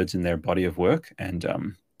unique words in their body of work. And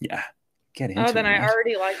yeah, get Oh, into then it, I mate.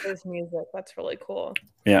 already like his music. That's really cool.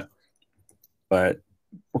 Yeah. But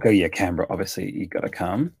okay, yeah, Canberra, obviously you gotta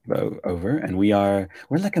come over. And we're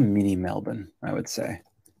like a mini Melbourne, I would say.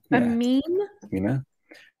 A Yeah. meme? You know?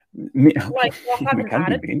 Like, will have We an can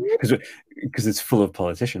be mean attitude? because it's full of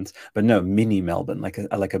politicians, but no, mini Melbourne, like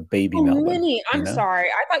a baby Oh, Melbourne, mini. I'm sorry.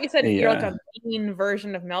 I thought you said you're like Yeah, a mean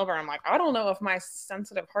version of Melbourne. I'm like, I don't know if my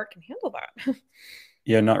sensitive heart can handle that.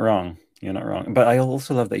 you're not wrong. You're not wrong. But I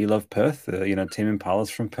also love that you love Perth. Tim Impala's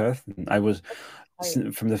from Perth, and I was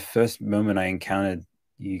Right. from the first moment I encountered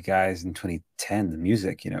you guys in 2010, the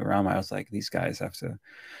music, Rama. I was like, these guys have to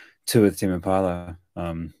tour with Tim Impala.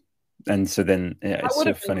 And so then, yeah, That it's would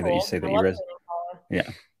so have been funny that you cool. say I that love Tame Impala.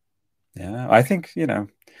 yeah, yeah. I think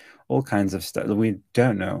all kinds of stuff. We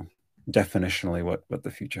don't know definitionally what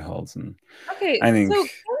the future holds, and Okay, I so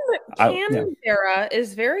think yeah. Canberra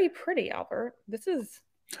is very pretty, Albert.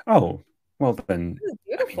 Oh, well then, This is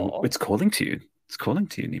I mean, beautiful. it's calling to you. It's calling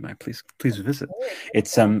to you, Nimai. Please It's visit. very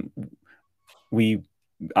It's beautiful. we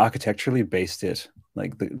architecturally based it,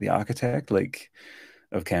 like the architect like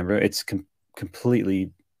of Canberra. It's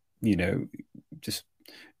completely, you know, just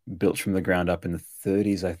built from the ground up in the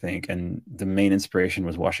 30s, I think, and the main inspiration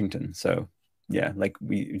was Washington. So yeah, like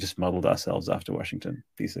we just modeled ourselves after Washington,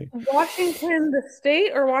 D.C. Washington, the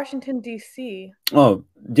state, or Washington, D.C.? Oh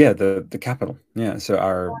yeah, the capital. Yeah, so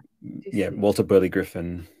our yeah D.C. Walter Burley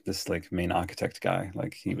Griffin, this like main architect guy,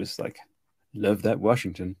 like he was like, love that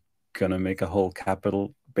Washington, gonna make a whole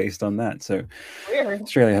capital based on that. So Weird.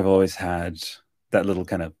 Australia have always had that little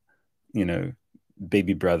kind of you know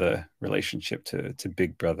baby brother relationship to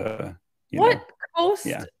big brother. You What know, coast,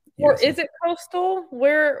 yeah, or USA. is it coastal?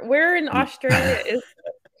 Where in Australia is,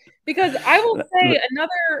 because I will say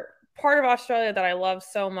another part of Australia that I love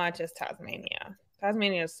so much is Tasmania.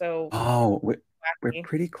 Tasmania is so Oh, we're wacky.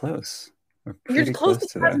 pretty close. We're You're pretty close close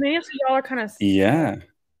to to there. Tasmania, so y'all are kind of similar. Yeah. I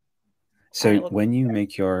So look. when you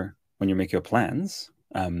make your plans,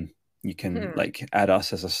 you can Hmm. like add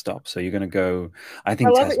us as a stop. So you're gonna go. I I think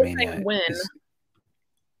love that you're saying Tasmania when. is.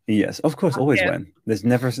 Yes, of course, always If. when. There's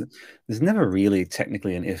never really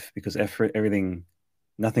technically an if, because everything,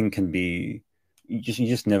 nothing can be. You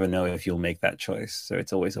just never know if you'll make that choice. So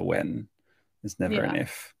it's always a when. It's never an Yeah.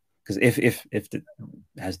 if, because if it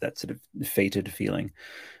has that sort of fated feeling.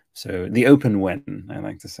 So the open when, I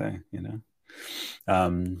like to say,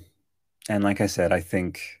 um, and like I said, I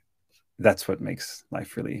think that's what makes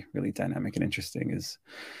life really, really dynamic and interesting, is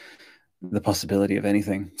the possibility of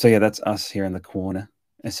anything. So yeah, that's us here in the corner.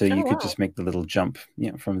 And so Oh you could wow. just make the little jump,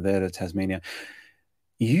 from there to Tasmania.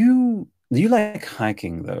 You like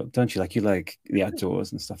hiking though, don't you? Like, you like the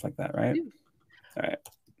outdoors and stuff like that, I right? do. All right,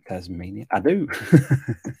 Tasmania. I do.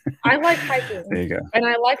 I like There hiking you go. and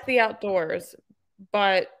I like the outdoors,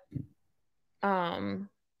 but um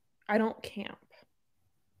I don't camp.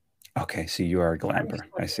 Okay, so you are a I'm just glamper.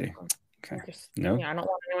 I letting you see. know. Okay. I'm just, No, yeah, I don't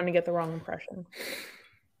want anyone to get the wrong impression.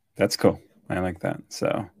 that's cool. I like that.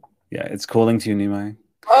 So yeah, it's calling to you, Nimai.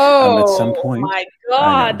 At some Oh point, my I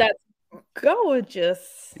God, know. that's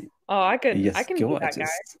gorgeous. Oh, I Yes, can be that guy,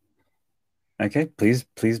 gorgeous. Okay,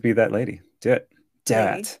 please be that lady. Do it. Do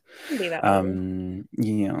lady. it. I can be that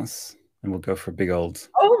lady. Yes. And we'll go for big old,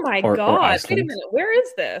 Oh my or God. Wait a Iceland. minute. Where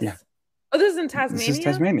is Yeah. this? Oh, this is in This is Tasmania?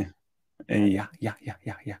 Tasmania. Okay.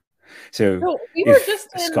 Yeah. So So we were if just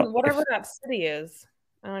in Scott whatever if that city is.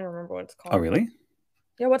 I don't even remember what it's oh called. really?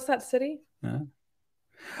 Yeah, what's that city? Uh,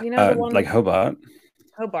 You know, the one like Hobart.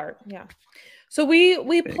 Hobart. Yeah. So we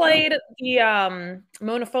There you go. played the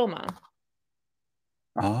Monofoma.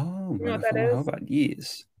 Oh, You know what that Monofoma is? Hobart.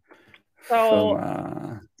 Yes. So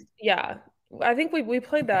Foma. yeah, I think we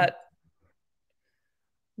played Okay. that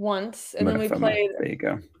once, and then we Monofoma. played. There you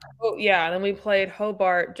go. Oh yeah, then we played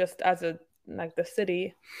Hobart just as a like the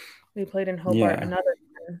city. We played in Hobart Yeah. another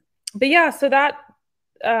time. But yeah, so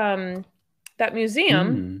um that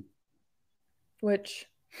museum, Mm. which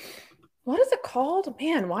what is it called?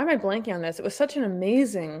 Man, why am I blanking on this? It was such an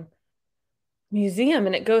amazing museum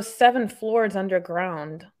and it goes 7 floors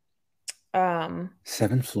underground. Um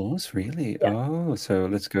 7 floors, really? yeah. Oh, so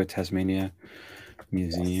let's go Tasmania Yes.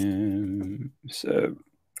 Museum. So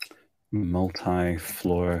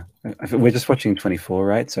multi-floor. We're just watching 24,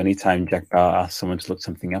 right? So anytime Jack Bauer asks someone to look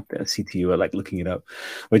something up, the CTU are like looking it up.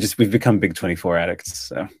 We've become big 24 addicts.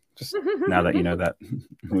 So just now that you know that,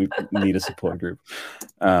 we need a support group.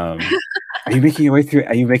 Are you making your way through?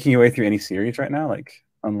 Are you making your way through any series right now, like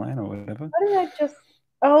online or whatever? What did I just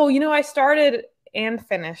Oh, I started and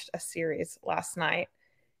finished a series last night.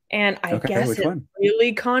 And I Okay, guess which it's one?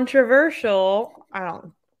 really controversial. I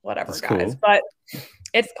don't, whatever, That's guys. cool. But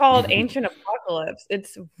it's called Ancient Apocalypse.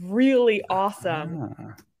 It's really awesome.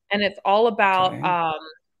 Ah, And it's all about okay.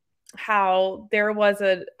 how there was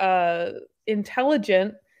a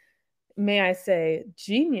intelligent, may I say,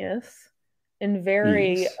 genius and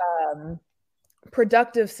very Yes.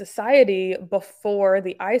 productive society before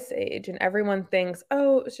the Ice Age. And everyone thinks,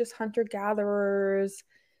 oh, it was just hunter gatherers.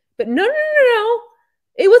 But no, no, no, no.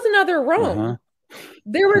 It was another Uh-huh. Rome.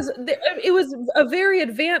 It was a very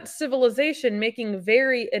advanced civilization making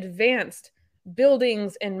very advanced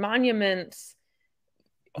buildings and monuments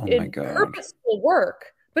Oh my in God. purposeful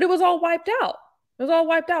work, but it was all wiped out. It was all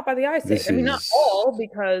wiped out by the Ice Age. This I mean, not is, all,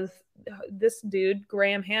 because this dude,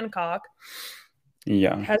 Graham Hancock,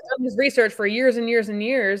 yeah. has done his research for years and years and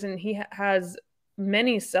years, and he has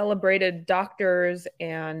many celebrated doctors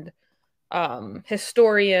and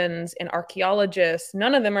historians and archaeologists.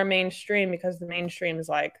 None of them are mainstream because the mainstream is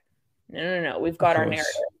like, no, no, no, we've Of got our narrative.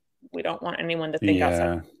 course. We don't want anyone to think outside.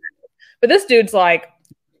 Yeah. But this dude's like,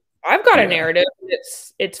 I've got a Yeah. narrative.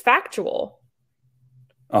 It's factual.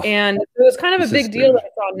 Oh, And it was kind of a this is big deal the that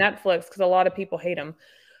it's on Netflix because a lot of people hate him.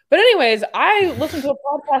 But anyways, I listened to a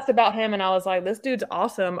podcast about him and I was like, this dude's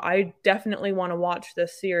awesome. I definitely want to watch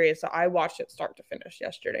this series. So I watched it start to finish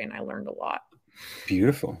yesterday and I learned a lot.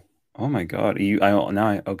 beautiful. Oh my God.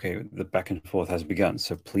 Okay, the back and forth has begun.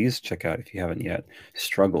 So please check out, if you haven't yet,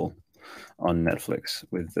 Struggle on Netflix,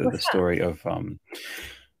 with the What's that? story of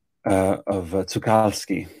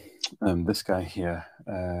Tukalski, this guy here.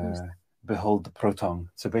 Behold the Proton.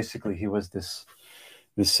 So basically, he was this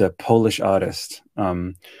Polish artist,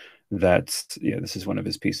 that, yeah, this is one of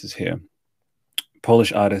his pieces here.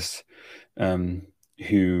 Polish artist,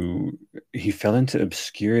 who he fell into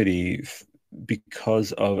obscurity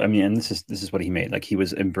because of, I mean, and this is what he made. Like, he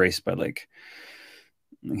was embraced by, like,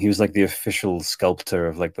 he was like the official sculptor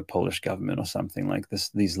of like the Polish government or something like this.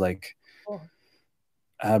 These like Oh,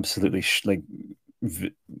 absolutely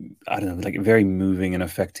I don't know, like very moving and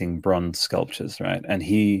affecting bronze sculptures, right?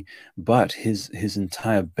 And but his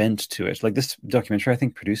entire bent to it, like this documentary, I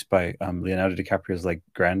think produced by Leonardo DiCaprio's like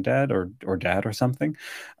granddad or dad or something,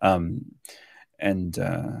 um, and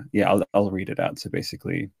yeah, I'll read it out. So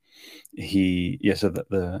basically, so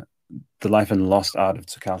the life and lost art of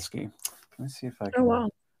Tsukowski. Let's see if I Oh can. wow.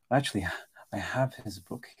 Actually, I have his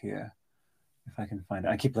book here. If I can find it,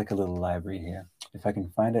 I keep like a little library here. If I can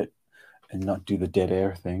find it and not do the dead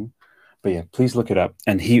air thing, but yeah, please look it up.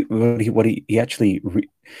 And he actually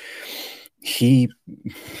he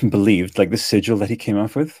believed, like, the sigil that he came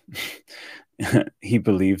up with. He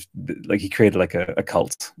believed like he created like a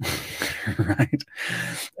cult, right?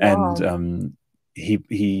 And Wow.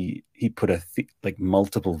 he put like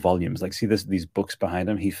multiple volumes. Like, see these books behind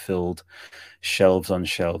him. He filled shelves on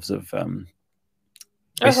shelves of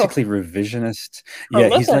Oh, basically revisionist. Yeah,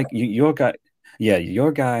 he's prolific. like your guy. Yeah,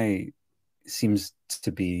 your guy seems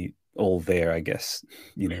to be all there, I guess.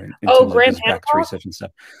 In Oh, terms of Graham his back to Hancock. research and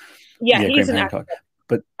stuff. Yeah, Yeah, he's Graham an Hancock.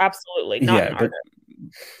 But absolutely not yeah, an but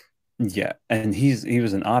artist. yeah, and he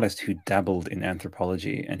was an artist who dabbled in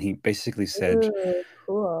anthropology, and he basically said Ooh,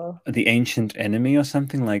 cool. the ancient enemy or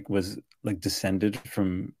something like was like descended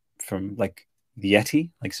from like the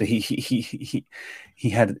Yeti. Like, so he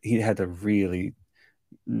had a really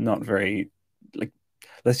not very, like,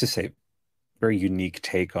 let's just say, very unique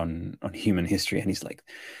take on human history. And he's like,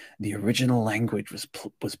 the original language was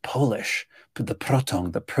Polish, but the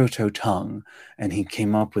proto tongue. And he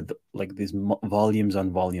came up with like these volumes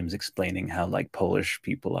on volumes explaining how like Polish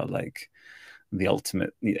people are like the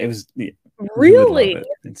ultimate. It was, you would love Really?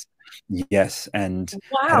 it. Yes, and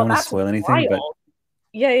I Wow, don't want to that's spoil anything, but wild.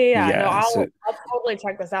 Yeah. No, yeah. So I'll totally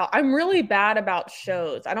check this out. I'm really bad about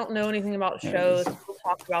shows. I don't know anything about there it is. shows. People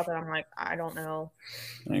talk about that. I'm like, I don't know.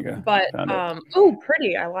 There you go. But Found it. oh,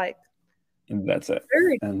 pretty. I like. And that's it.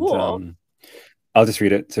 Very And cool. I'll just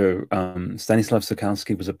read it. So, Stanislav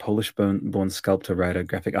Sokalski was a Polish-born sculptor, writer,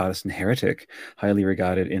 graphic artist, and heretic, highly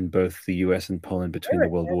regarded in both the U.S. and Poland between the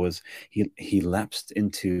Very world good. wars. He lapsed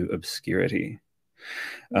into obscurity,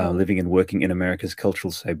 Hmm. living and working in America's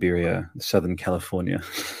cultural Siberia, Southern California,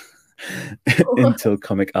 until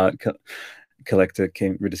comic art collector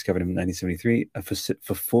rediscovered him in 1973.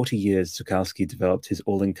 For 40 years, Tsukowski developed his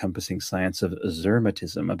all-encompassing science of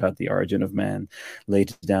zermatism about the origin of man,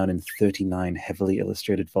 laid down in 39 heavily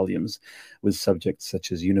illustrated volumes, with subjects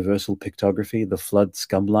such as universal pictography, the flood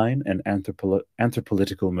scum line, and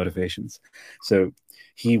anthropolitical motivations. So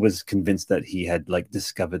he was convinced that he had like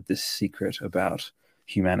discovered this secret about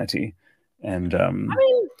humanity, and I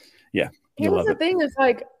mean, yeah, you'll here's love the it. thing: is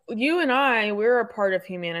like you and I, we're a part of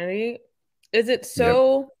humanity. Is it Yep,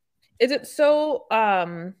 so? Is it so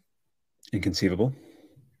inconceivable.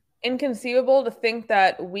 inconceivable to think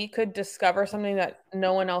that we could discover something that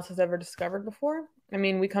no one else has ever discovered before? I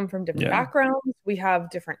mean, we come from different Yeah. backgrounds, we have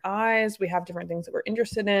different eyes, we have different things that we're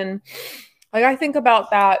interested in. Like I think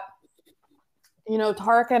about that,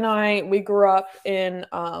 Tarek and I, we grew up in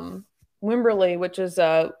Wimberley, which is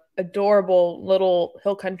a adorable little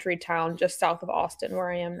hill country town just south of Austin,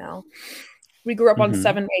 where I am now. We grew up on Mm-hmm.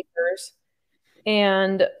 7 acres,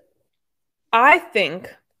 and I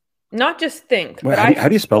think, not just think, Wait, but how I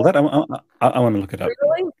do you spell feel that? I want to look it up.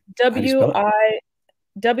 Wimberley, How do you spell it? Wimberley,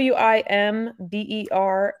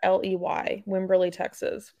 Wimberley,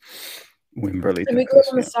 Texas. Wimberley, And we grew up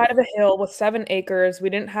Texas. on the Yeah. side of a hill with 7 acres. We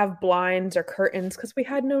didn't have blinds or curtains because we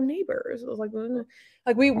had no neighbors. It was like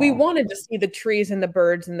we Oh, wanted to see the trees and the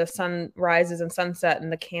birds and the sunrises and sunset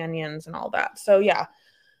and the canyons and all that. So yeah,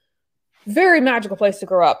 very magical place to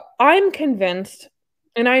grow up. I'm convinced,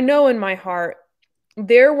 and I know in my heart,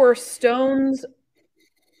 there were stones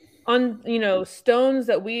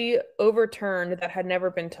that we overturned that had never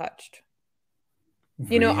been touched. I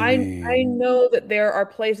really? know that there are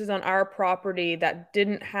places on our property that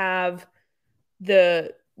didn't have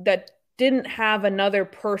another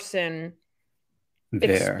person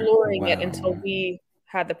There. exploring it until Wow. we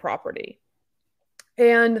had the property.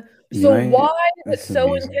 And so Nimai, why is it that's so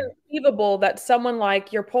amazing. inconceivable that someone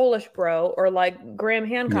like your Polish bro or like Graham Yeah.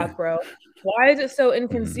 Hancock bro, why is it so Mm-hmm.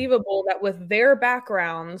 inconceivable that with their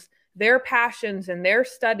backgrounds, their passions and their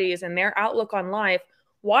studies and their outlook on life,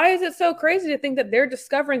 why is it so crazy to think that they're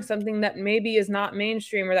discovering something that maybe is not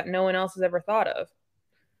mainstream or that no one else has ever thought of?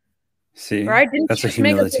 See, Right? Didn't that's you a just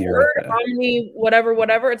make up a humility right word, there. omni, whatever,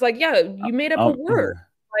 whatever? It's like, yeah, you made up a word.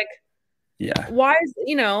 Yeah. Like, Yeah. why is,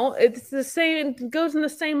 it's the same, it goes in the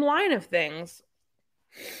same line of things.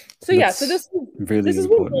 So yeah, so That's this really is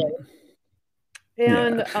important. Wimberley. Yeah.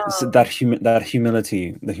 And So that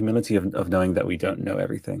humility, the humility of knowing that we don't know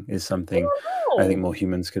everything is I something don't I think know. more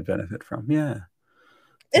humans could benefit from. Yeah,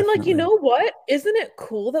 And like, you definitely. know what? Isn't it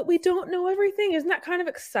cool that we don't know everything? Isn't that kind of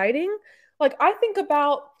exciting? Like I think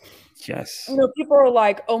about, Yes. people are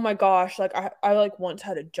like, oh my gosh, like I like once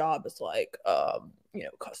had a job as like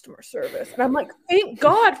customer service. And I'm like, thank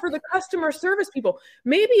God for the customer service people.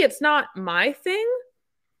 Maybe it's not my thing,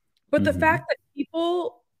 but the fact that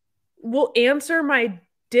people will answer my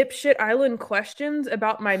dipshit island questions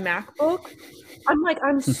about my MacBook, I'm like,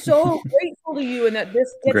 I'm so grateful to you and that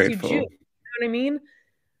this gets you juice. You know what I mean?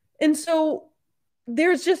 And so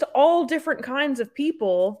there's just all different kinds of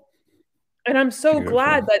people. And I'm so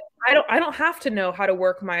glad that I don't have to know how to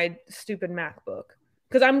work my stupid MacBook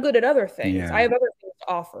because I'm good at other things. I have other things to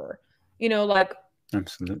offer. Like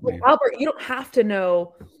absolutely. Albert, you don't have to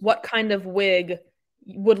know what kind of wig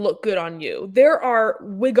would look good on you. There are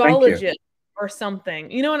wigologists or something.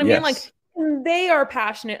 You know what I mean? Like they are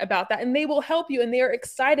passionate about that and they will help you and they are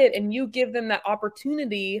excited and you give them that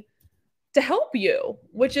opportunity to help you,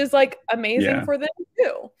 which is like amazing for them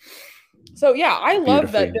too. So yeah, I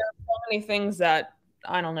love that there are so many things that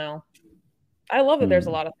I don't know. I love that there's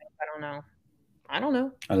a lot of things I don't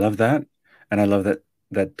know. I love that. And I love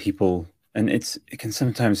that people, and it can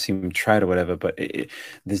sometimes seem trite or whatever, but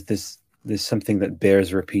there's something that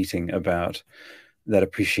bears repeating about that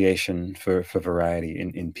appreciation for variety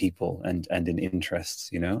in people and in interests,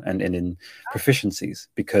 and in proficiencies,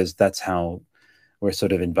 because that's how we're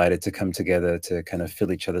sort of invited to come together to kind of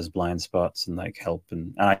fill each other's blind spots and like help.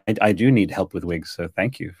 And I do need help with wigs, so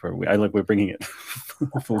thank you we're bringing it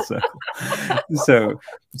full circle. so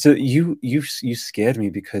you scared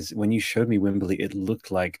me because when you showed me Wimberley, it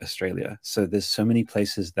looked like Australia. So there's so many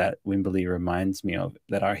places that Wimberley reminds me of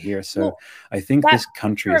that are here. So I think this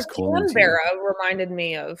country is calling to you. Canberra reminded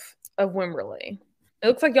me of Wimberley. It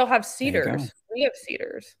looks like y'all have cedars. We have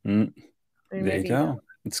cedars. There you go.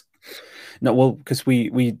 Because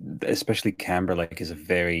we especially Canberra like is a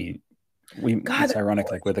very it's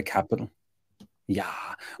ironic, like we're the capital.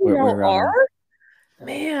 We're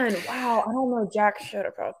man, wow, I don't know jack shit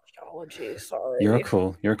about geology. Sorry. You're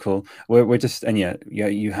cool. We're just, and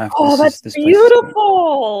you have that's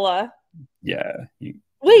beautiful.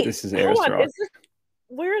 Wait, this is Ayers Rock.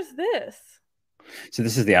 Where's this? So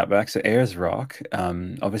this is the outback. So Ayers Rock,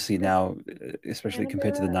 obviously now, especially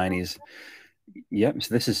compared to the 90s. Yep.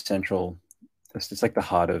 So this is central. It's like the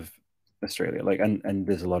heart of Australia. Like, and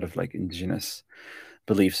there's a lot of like indigenous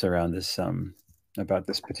beliefs around this, about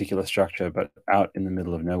this particular structure. But out in the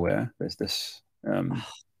middle of nowhere, there's this,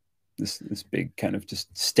 this big kind of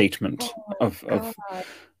just statement of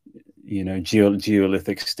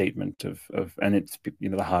geolithic statement of, and it's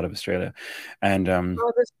the heart of Australia. And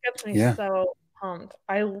this gets me so pumped.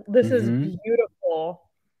 This is beautiful.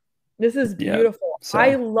 This is beautiful. So,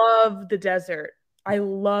 I love the desert. Okay. A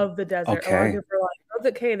lot of people are like, oh,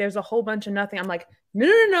 okay, there's a whole bunch of nothing. I'm like,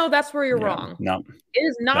 no, that's where you're wrong. No, it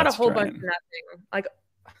is not a whole bunch of nothing. Like,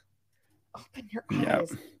 open your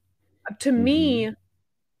eyes. To me,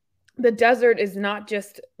 the desert is not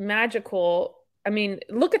just magical. I mean,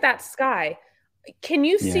 look at that sky. Can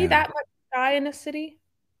you see that much sky in a city?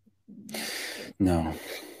 No.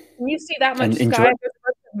 Can you see that much sky with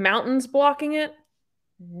mountains blocking it?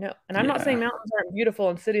 No. And I'm not saying mountains aren't beautiful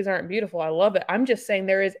and cities aren't beautiful. I love it. I'm just saying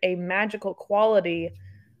there is a magical quality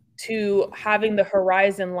to having the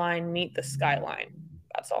horizon line meet the skyline.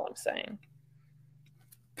 That's all I'm saying.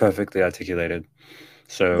 Perfectly articulated.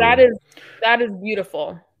 So that is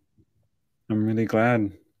beautiful. I'm really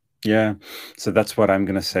glad. Yeah. So that's what I'm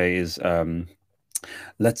going to say is,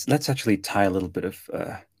 let's actually tie a little bit of,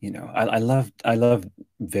 I love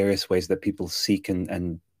various ways that people seek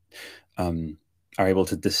and are able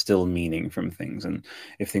to distill meaning from things. And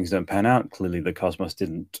if things don't pan out, clearly the cosmos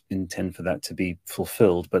didn't intend for that to be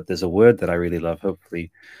fulfilled. But there's a word that I really love.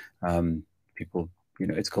 Hopefully people,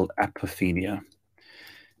 it's called apophenia.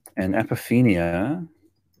 And apophenia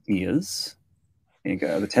is, there you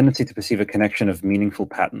go, the tendency to perceive a connection of meaningful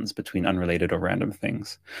patterns between unrelated or random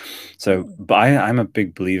things. So I'm a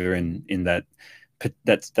big believer in that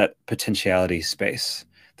potentiality space,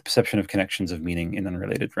 the perception of connections of meaning in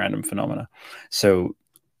unrelated random phenomena. So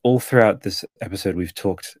all throughout this episode, we've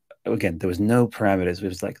talked, again, there was no parameters. It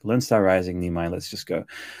was like Lone Star Rising, Nimai, let's just go.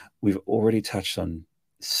 We've already touched on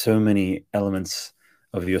so many elements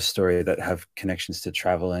of your story that have connections to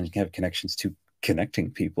travel and have connections to connecting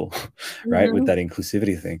people, right? With that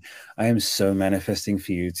inclusivity thing. I am so manifesting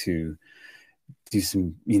for you to do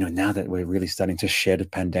some, now that we're really starting to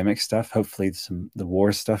shed pandemic stuff, hopefully the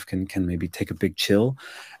war stuff can maybe take a big chill,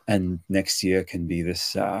 and next year can be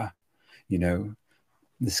this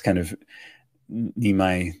this kind of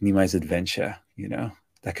Nimai's adventure,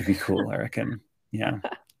 that could be cool. I reckon. Yeah,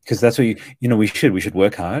 because that's what we should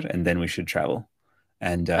work hard and then we should travel.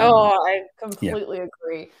 And I completely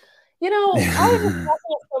agree. I was just talking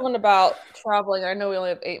to someone about traveling. I know we only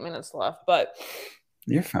have 8 minutes left, but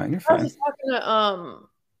You're fine. You're I was fine. just talking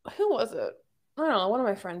to who was it? I don't know, one of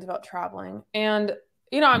my friends about traveling. And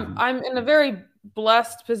Hmm. I'm in a very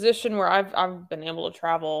blessed position where I've been able to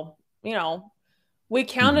travel, we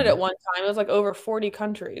counted at Hmm. one time, it was like over 40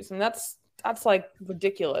 countries, and that's like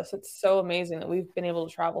ridiculous. It's so amazing that we've been able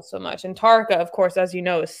to travel so much. And Tarka, of course, as you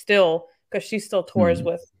know, is still because she still tours Hmm.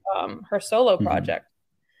 with her solo Hmm. project.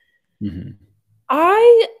 Hmm.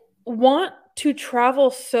 I want to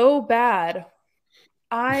travel so bad.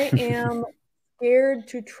 I am scared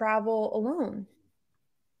to travel alone.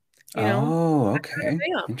 You know, Oh, I kind okay. of am.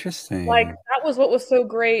 Like Interesting. that was what was so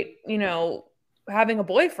great. Having a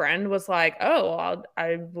boyfriend was like, oh, well,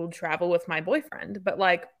 I will travel with my boyfriend. But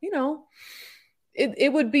like,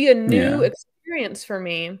 it would be a new Yeah. experience for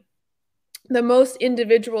me. The most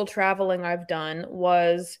individual traveling I've done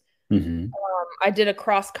was Hmm. I did a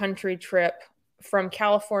cross country trip from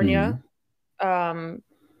California Hmm. um,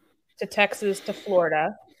 to Texas to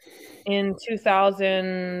Florida in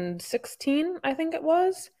 2016, I think it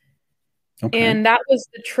was. Okay. And that was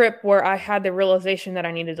the trip where I had the realization that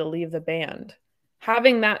I needed to leave the band.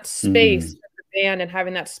 Having that space Mm. for the band and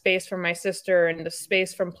having that space for my sister and the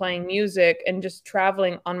space from playing music and just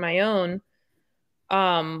traveling on my own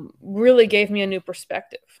really gave me a new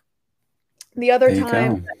perspective. The other There you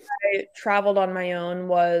time go. that I traveled on my own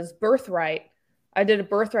was Birthright. I did a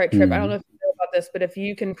Birthright trip. I don't know Mm. if you know about this, but if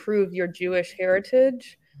you can prove your Jewish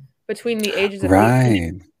heritage between the ages of 18 and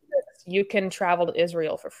Right. 26, you can travel to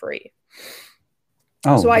Israel for free.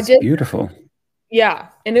 Oh, So I that's did. beautiful. Yeah,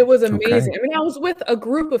 and it was Okay. amazing. I mean, I was with a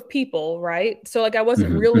group of people, right? So like I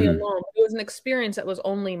wasn't Hmm. really Hmm. alone. It was an experience that was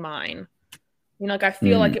only mine. Like I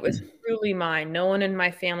feel like it was Mm. truly mine. No one in my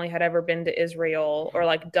family had ever been to Israel or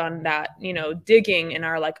like done that, digging in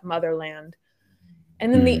our like motherland.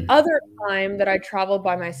 And then the Mm. other time that I traveled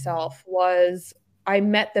by myself was I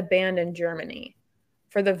met the band in Germany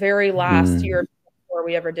for the very last Mm. year before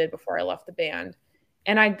we ever did before I left the band.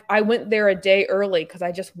 And I went there a day early because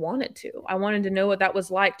I just wanted to. I wanted to know what that was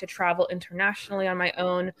like to travel internationally on my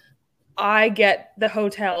own. I get the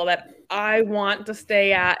hotel that I want to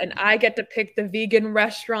stay at, and I get to pick the vegan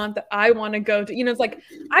restaurant that I want to go to. It's like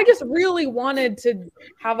I just really wanted to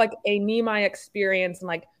have like a Nimai experience and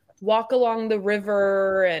like walk along the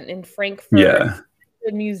river and in Frankfurt, Yeah.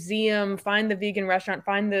 the museum, find the vegan restaurant,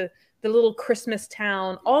 find the little Christmas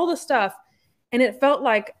town, all the stuff. And it felt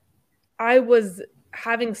like I was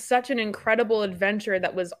having such an incredible adventure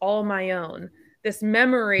that was all my own. This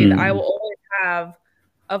memory that I will Mm. always have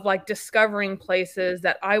of like discovering places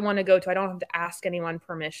that I want to go to. I don't have to ask anyone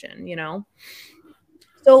permission.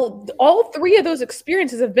 So all three of those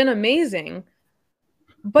experiences have been amazing.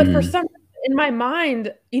 But for Mm. some in my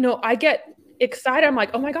mind, I get excited. I'm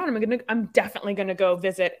like, oh my God, I'm definitely gonna go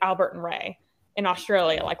visit Albert and Ray in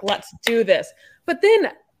Australia. Like, let's do this. But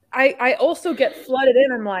then I also get flooded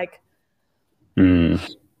in. I'm like, Mm.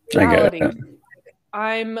 I get reality. it.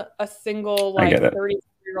 I'm a single, I get like it.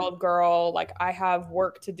 33-year-old girl. Like I have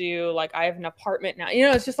work to do. Like I have an apartment now.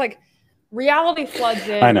 It's just like reality floods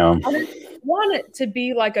I in. know. I don't want it to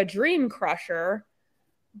be like a dream crusher,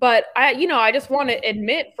 but I just want to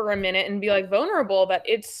admit for a minute and be like vulnerable that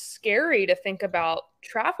it's scary to think about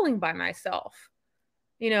traveling by myself.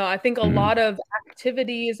 I think a lot Mm. of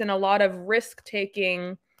activities and a lot of risk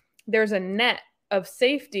taking, there's a net of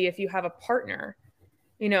safety if you have a partner,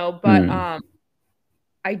 but Mm.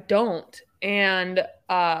 I don't. And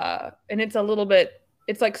it's a little bit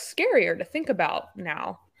it's like scarier to think about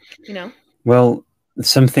now, you know? Well,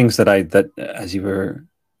 some things that as you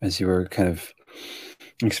were kind of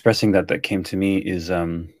expressing that came to me is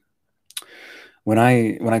when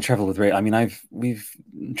I travel with Ray. I mean, we've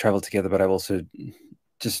traveled together, but I've also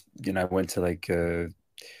just I went to like a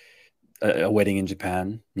wedding in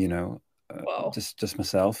Japan. Whoa. Just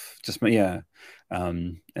myself, just my yeah,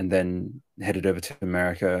 and then headed over to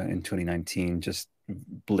America in 2019. Just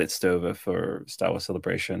blitzed over for Star Wars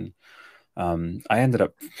Celebration. I ended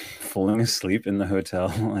up falling asleep in the hotel.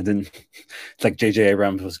 I didn't. It's like J.J.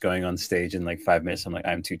 Abrams was going on stage in like 5 minutes. I'm like,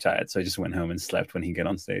 I'm too tired, so I just went home and slept when he got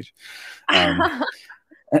on stage. Um,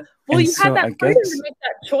 Well, and you had so that I freedom to guess make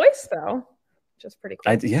that choice though, which is pretty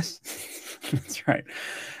I cool. yes, that's right.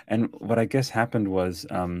 And what I guess happened was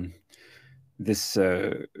this,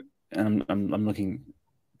 and I'm looking,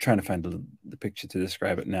 trying to find the picture to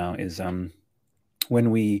describe it now. Is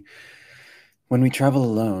when we when we travel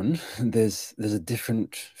alone, there's a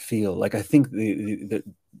different feel. Like I think the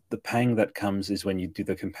pang that comes is when you do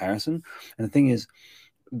the comparison, and the thing is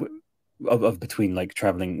of between like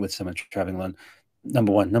traveling with someone traveling alone.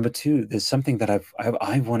 Number one, number two. There's something that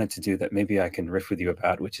I've wanted to do that maybe I can riff with you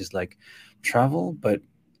about, which is like travel, but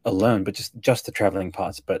alone, but just the traveling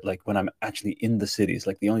parts. But like when I'm actually in the cities,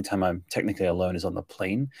 like the only time I'm technically alone is on the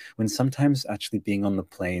plane. When sometimes actually being on the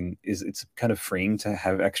plane it's kind of freeing to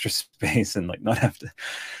have extra space and like not have to.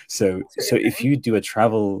 So if you do a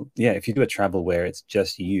travel, yeah, if you do a travel where it's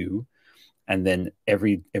just you, and then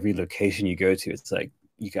every location you go to, it's like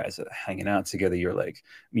you guys are hanging out together. You're like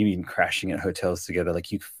maybe even crashing at hotels together.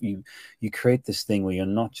 Like you create this thing where you're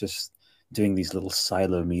not just doing these little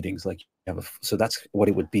silo meetings. Like you have so that's what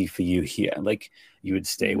it would be for you here. Like you would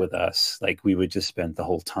stay with us. Like we would just spend the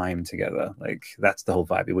whole time together. Like that's the whole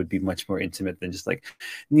vibe. It would be much more intimate than just like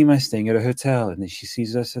Nimai staying at a hotel and then she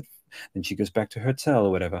sees us at, then she goes back to her hotel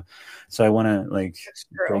or whatever. So I want to like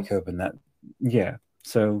break open that. Yeah.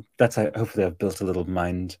 So that's hopefully I've built a little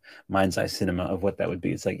mind's eye cinema of what that would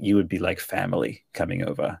be. It's like you would be like family coming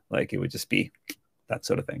over. Like it would just be that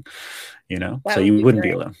sort of thing, you know? That so would you be wouldn't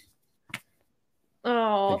great. be alone.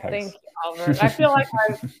 Oh, thank you, Albert. I feel like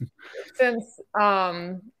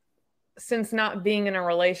since not being in a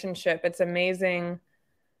relationship, it's amazing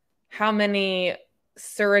how many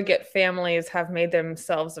surrogate families have made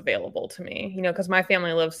themselves available to me, you know, because my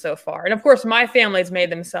family lives so far. And of course, my family's made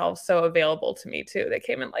themselves so available to me too. They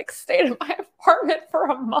came and like stayed in my apartment for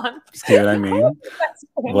a month. See what I mean?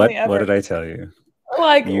 What did I tell you?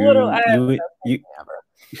 Like literally,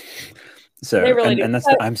 so they really and do. that's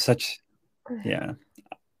I'm such, yeah.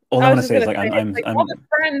 All I want to say is like I'm all the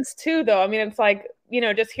friends too, though. I mean, it's like, you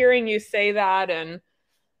know, just hearing you say that, and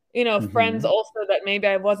you know, friends also that maybe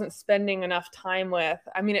I wasn't spending enough time with.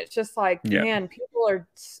 I mean, it's just like, man, people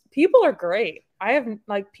are great. I have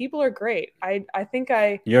like people are great. I think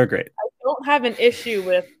you're great. I don't have an issue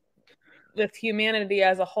with humanity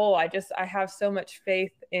as a whole. I have so much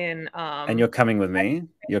faith in and you're coming with me.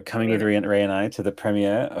 You're coming with Ray and I to the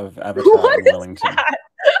premiere of Avatar in Wellington.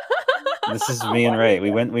 This is me and Ray.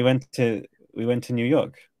 We went to New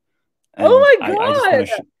York. Oh my god! I just want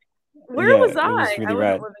to. Where was I? It was really I wasn't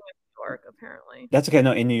rad. living in New York, apparently. That's okay.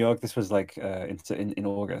 No, in New York, this was like in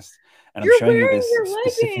August, and You're I'm showing you wearing this your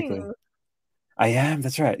specifically. leggings. I am.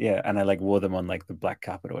 That's right. Yeah, and I like wore them on like the black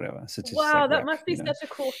carpet or whatever. So just, wow, like, that must be such a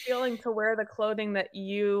cool feeling to wear the clothing that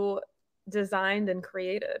you designed and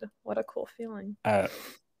created. What a cool feeling.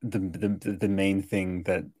 The main thing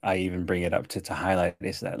that I even bring it up to highlight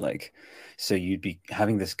is that like, so you'd be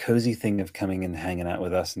having this cozy thing of coming and hanging out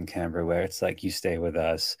with us in Canberra, where it's like you stay with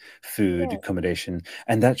us, food, accommodation,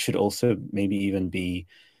 and that should also maybe even be,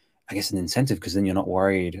 I guess, an incentive, because then you're not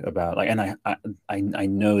worried about like, and I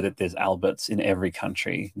know that there's Alberts in every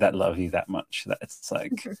country that love you that much, that it's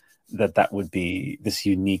like that would be this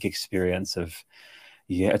unique experience of,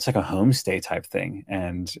 yeah, it's like a homestay type thing,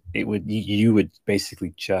 and you would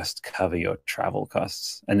basically just cover your travel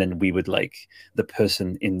costs, and then we would like the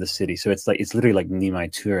person in the city. So it's like it's literally like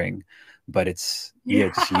Nimai touring, but it's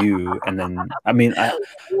just you. And then I mean, I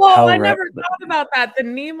never thought about that, the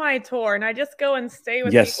Nimai tour, and I just go and stay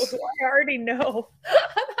with people who I already know.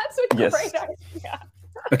 That's a great idea.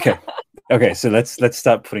 Okay. So let's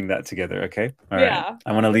start putting that together. Okay. All right.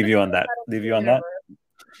 I want to leave you on that.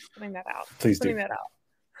 Putting that out. Please do. That out.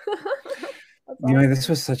 You know, this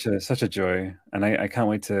was such a joy, and I can't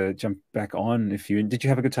wait to jump back on. Did you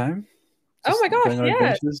have a good time? Oh my gosh,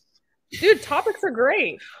 yes. Dude, topics are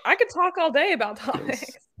great. I could talk all day about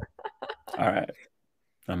topics. All right.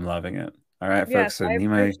 I'm loving it. All right, folks. So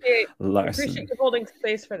Nimai Larson. Appreciate you holding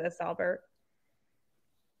space for this, Albert.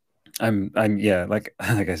 I'm like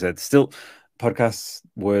I said, still podcasts,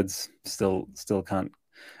 words still can't.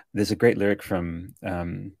 There's a great lyric from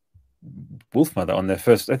Wolfmother on their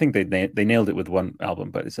first. I think they nailed it with one album,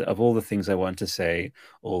 but it's of all the things I want to say,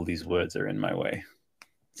 all these words are in my way.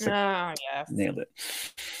 Yes, nailed it.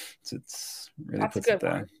 It's really puts it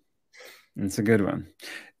there. It's a good one.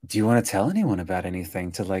 Do you want to tell anyone about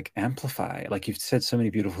anything to like amplify? Like you've said so many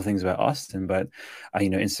beautiful things about Austin, but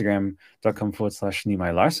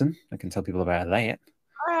Instagram.com/Nimai Larson. I can tell people about that.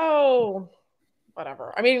 Oh,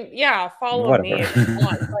 whatever. I mean, yeah, follow me if you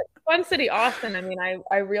want. But Fun City Austin, I mean,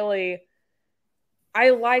 I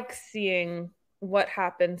like seeing what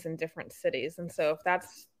happens in different cities. And so if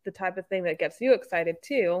that's the type of thing that gets you excited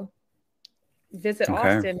too, visit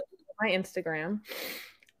Austin, my Instagram.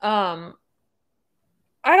 My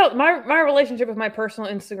relationship with my personal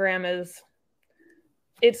Instagram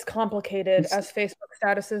it's complicated, as Facebook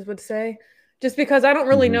statuses would say, just because I don't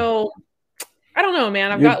really know. I don't know,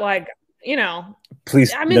 man. I've got like, you know,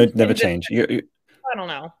 please never change. I don't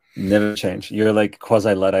know. Never change. You're like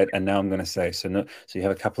quasi-Luddite, and now I'm going to say so. No, so you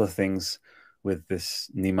have a couple of things with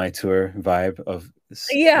this Nimai tour vibe of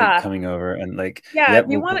like, coming over and like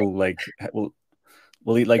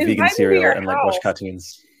we'll eat like vegan cereal and like watch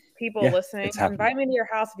cartoons. people Yeah, listening, it's happening. invite me to your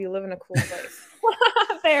house if you live in a cool place.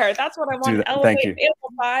 There, that's what I want. Do that. Elevate, Thank you.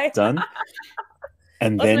 amplify. Done.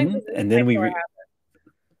 And Let's make then this and then tour happen.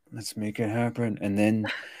 let's make it happen. And then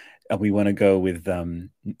we want to go with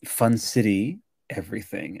Fun City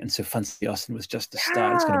everything. And so Fun City Austin was just the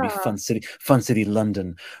start. It's going to be Fun City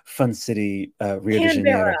London, Fun City Rio de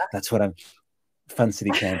Janeiro. That's what I'm Fun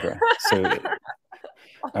City Canberra. So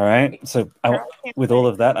all right. So with all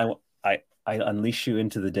of that, I unleash you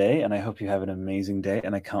into the day, and I hope you have an amazing day,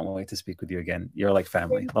 and I can't wait to speak with you again. You're like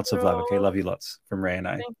family. Lots of love, okay? Love you lots from Ray and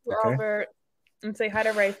I. Thank you, okay? Albert. And say hi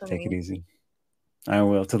to Ray for me. Take it easy. I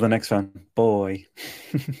will. Till the next one. Bye.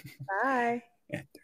 Bye.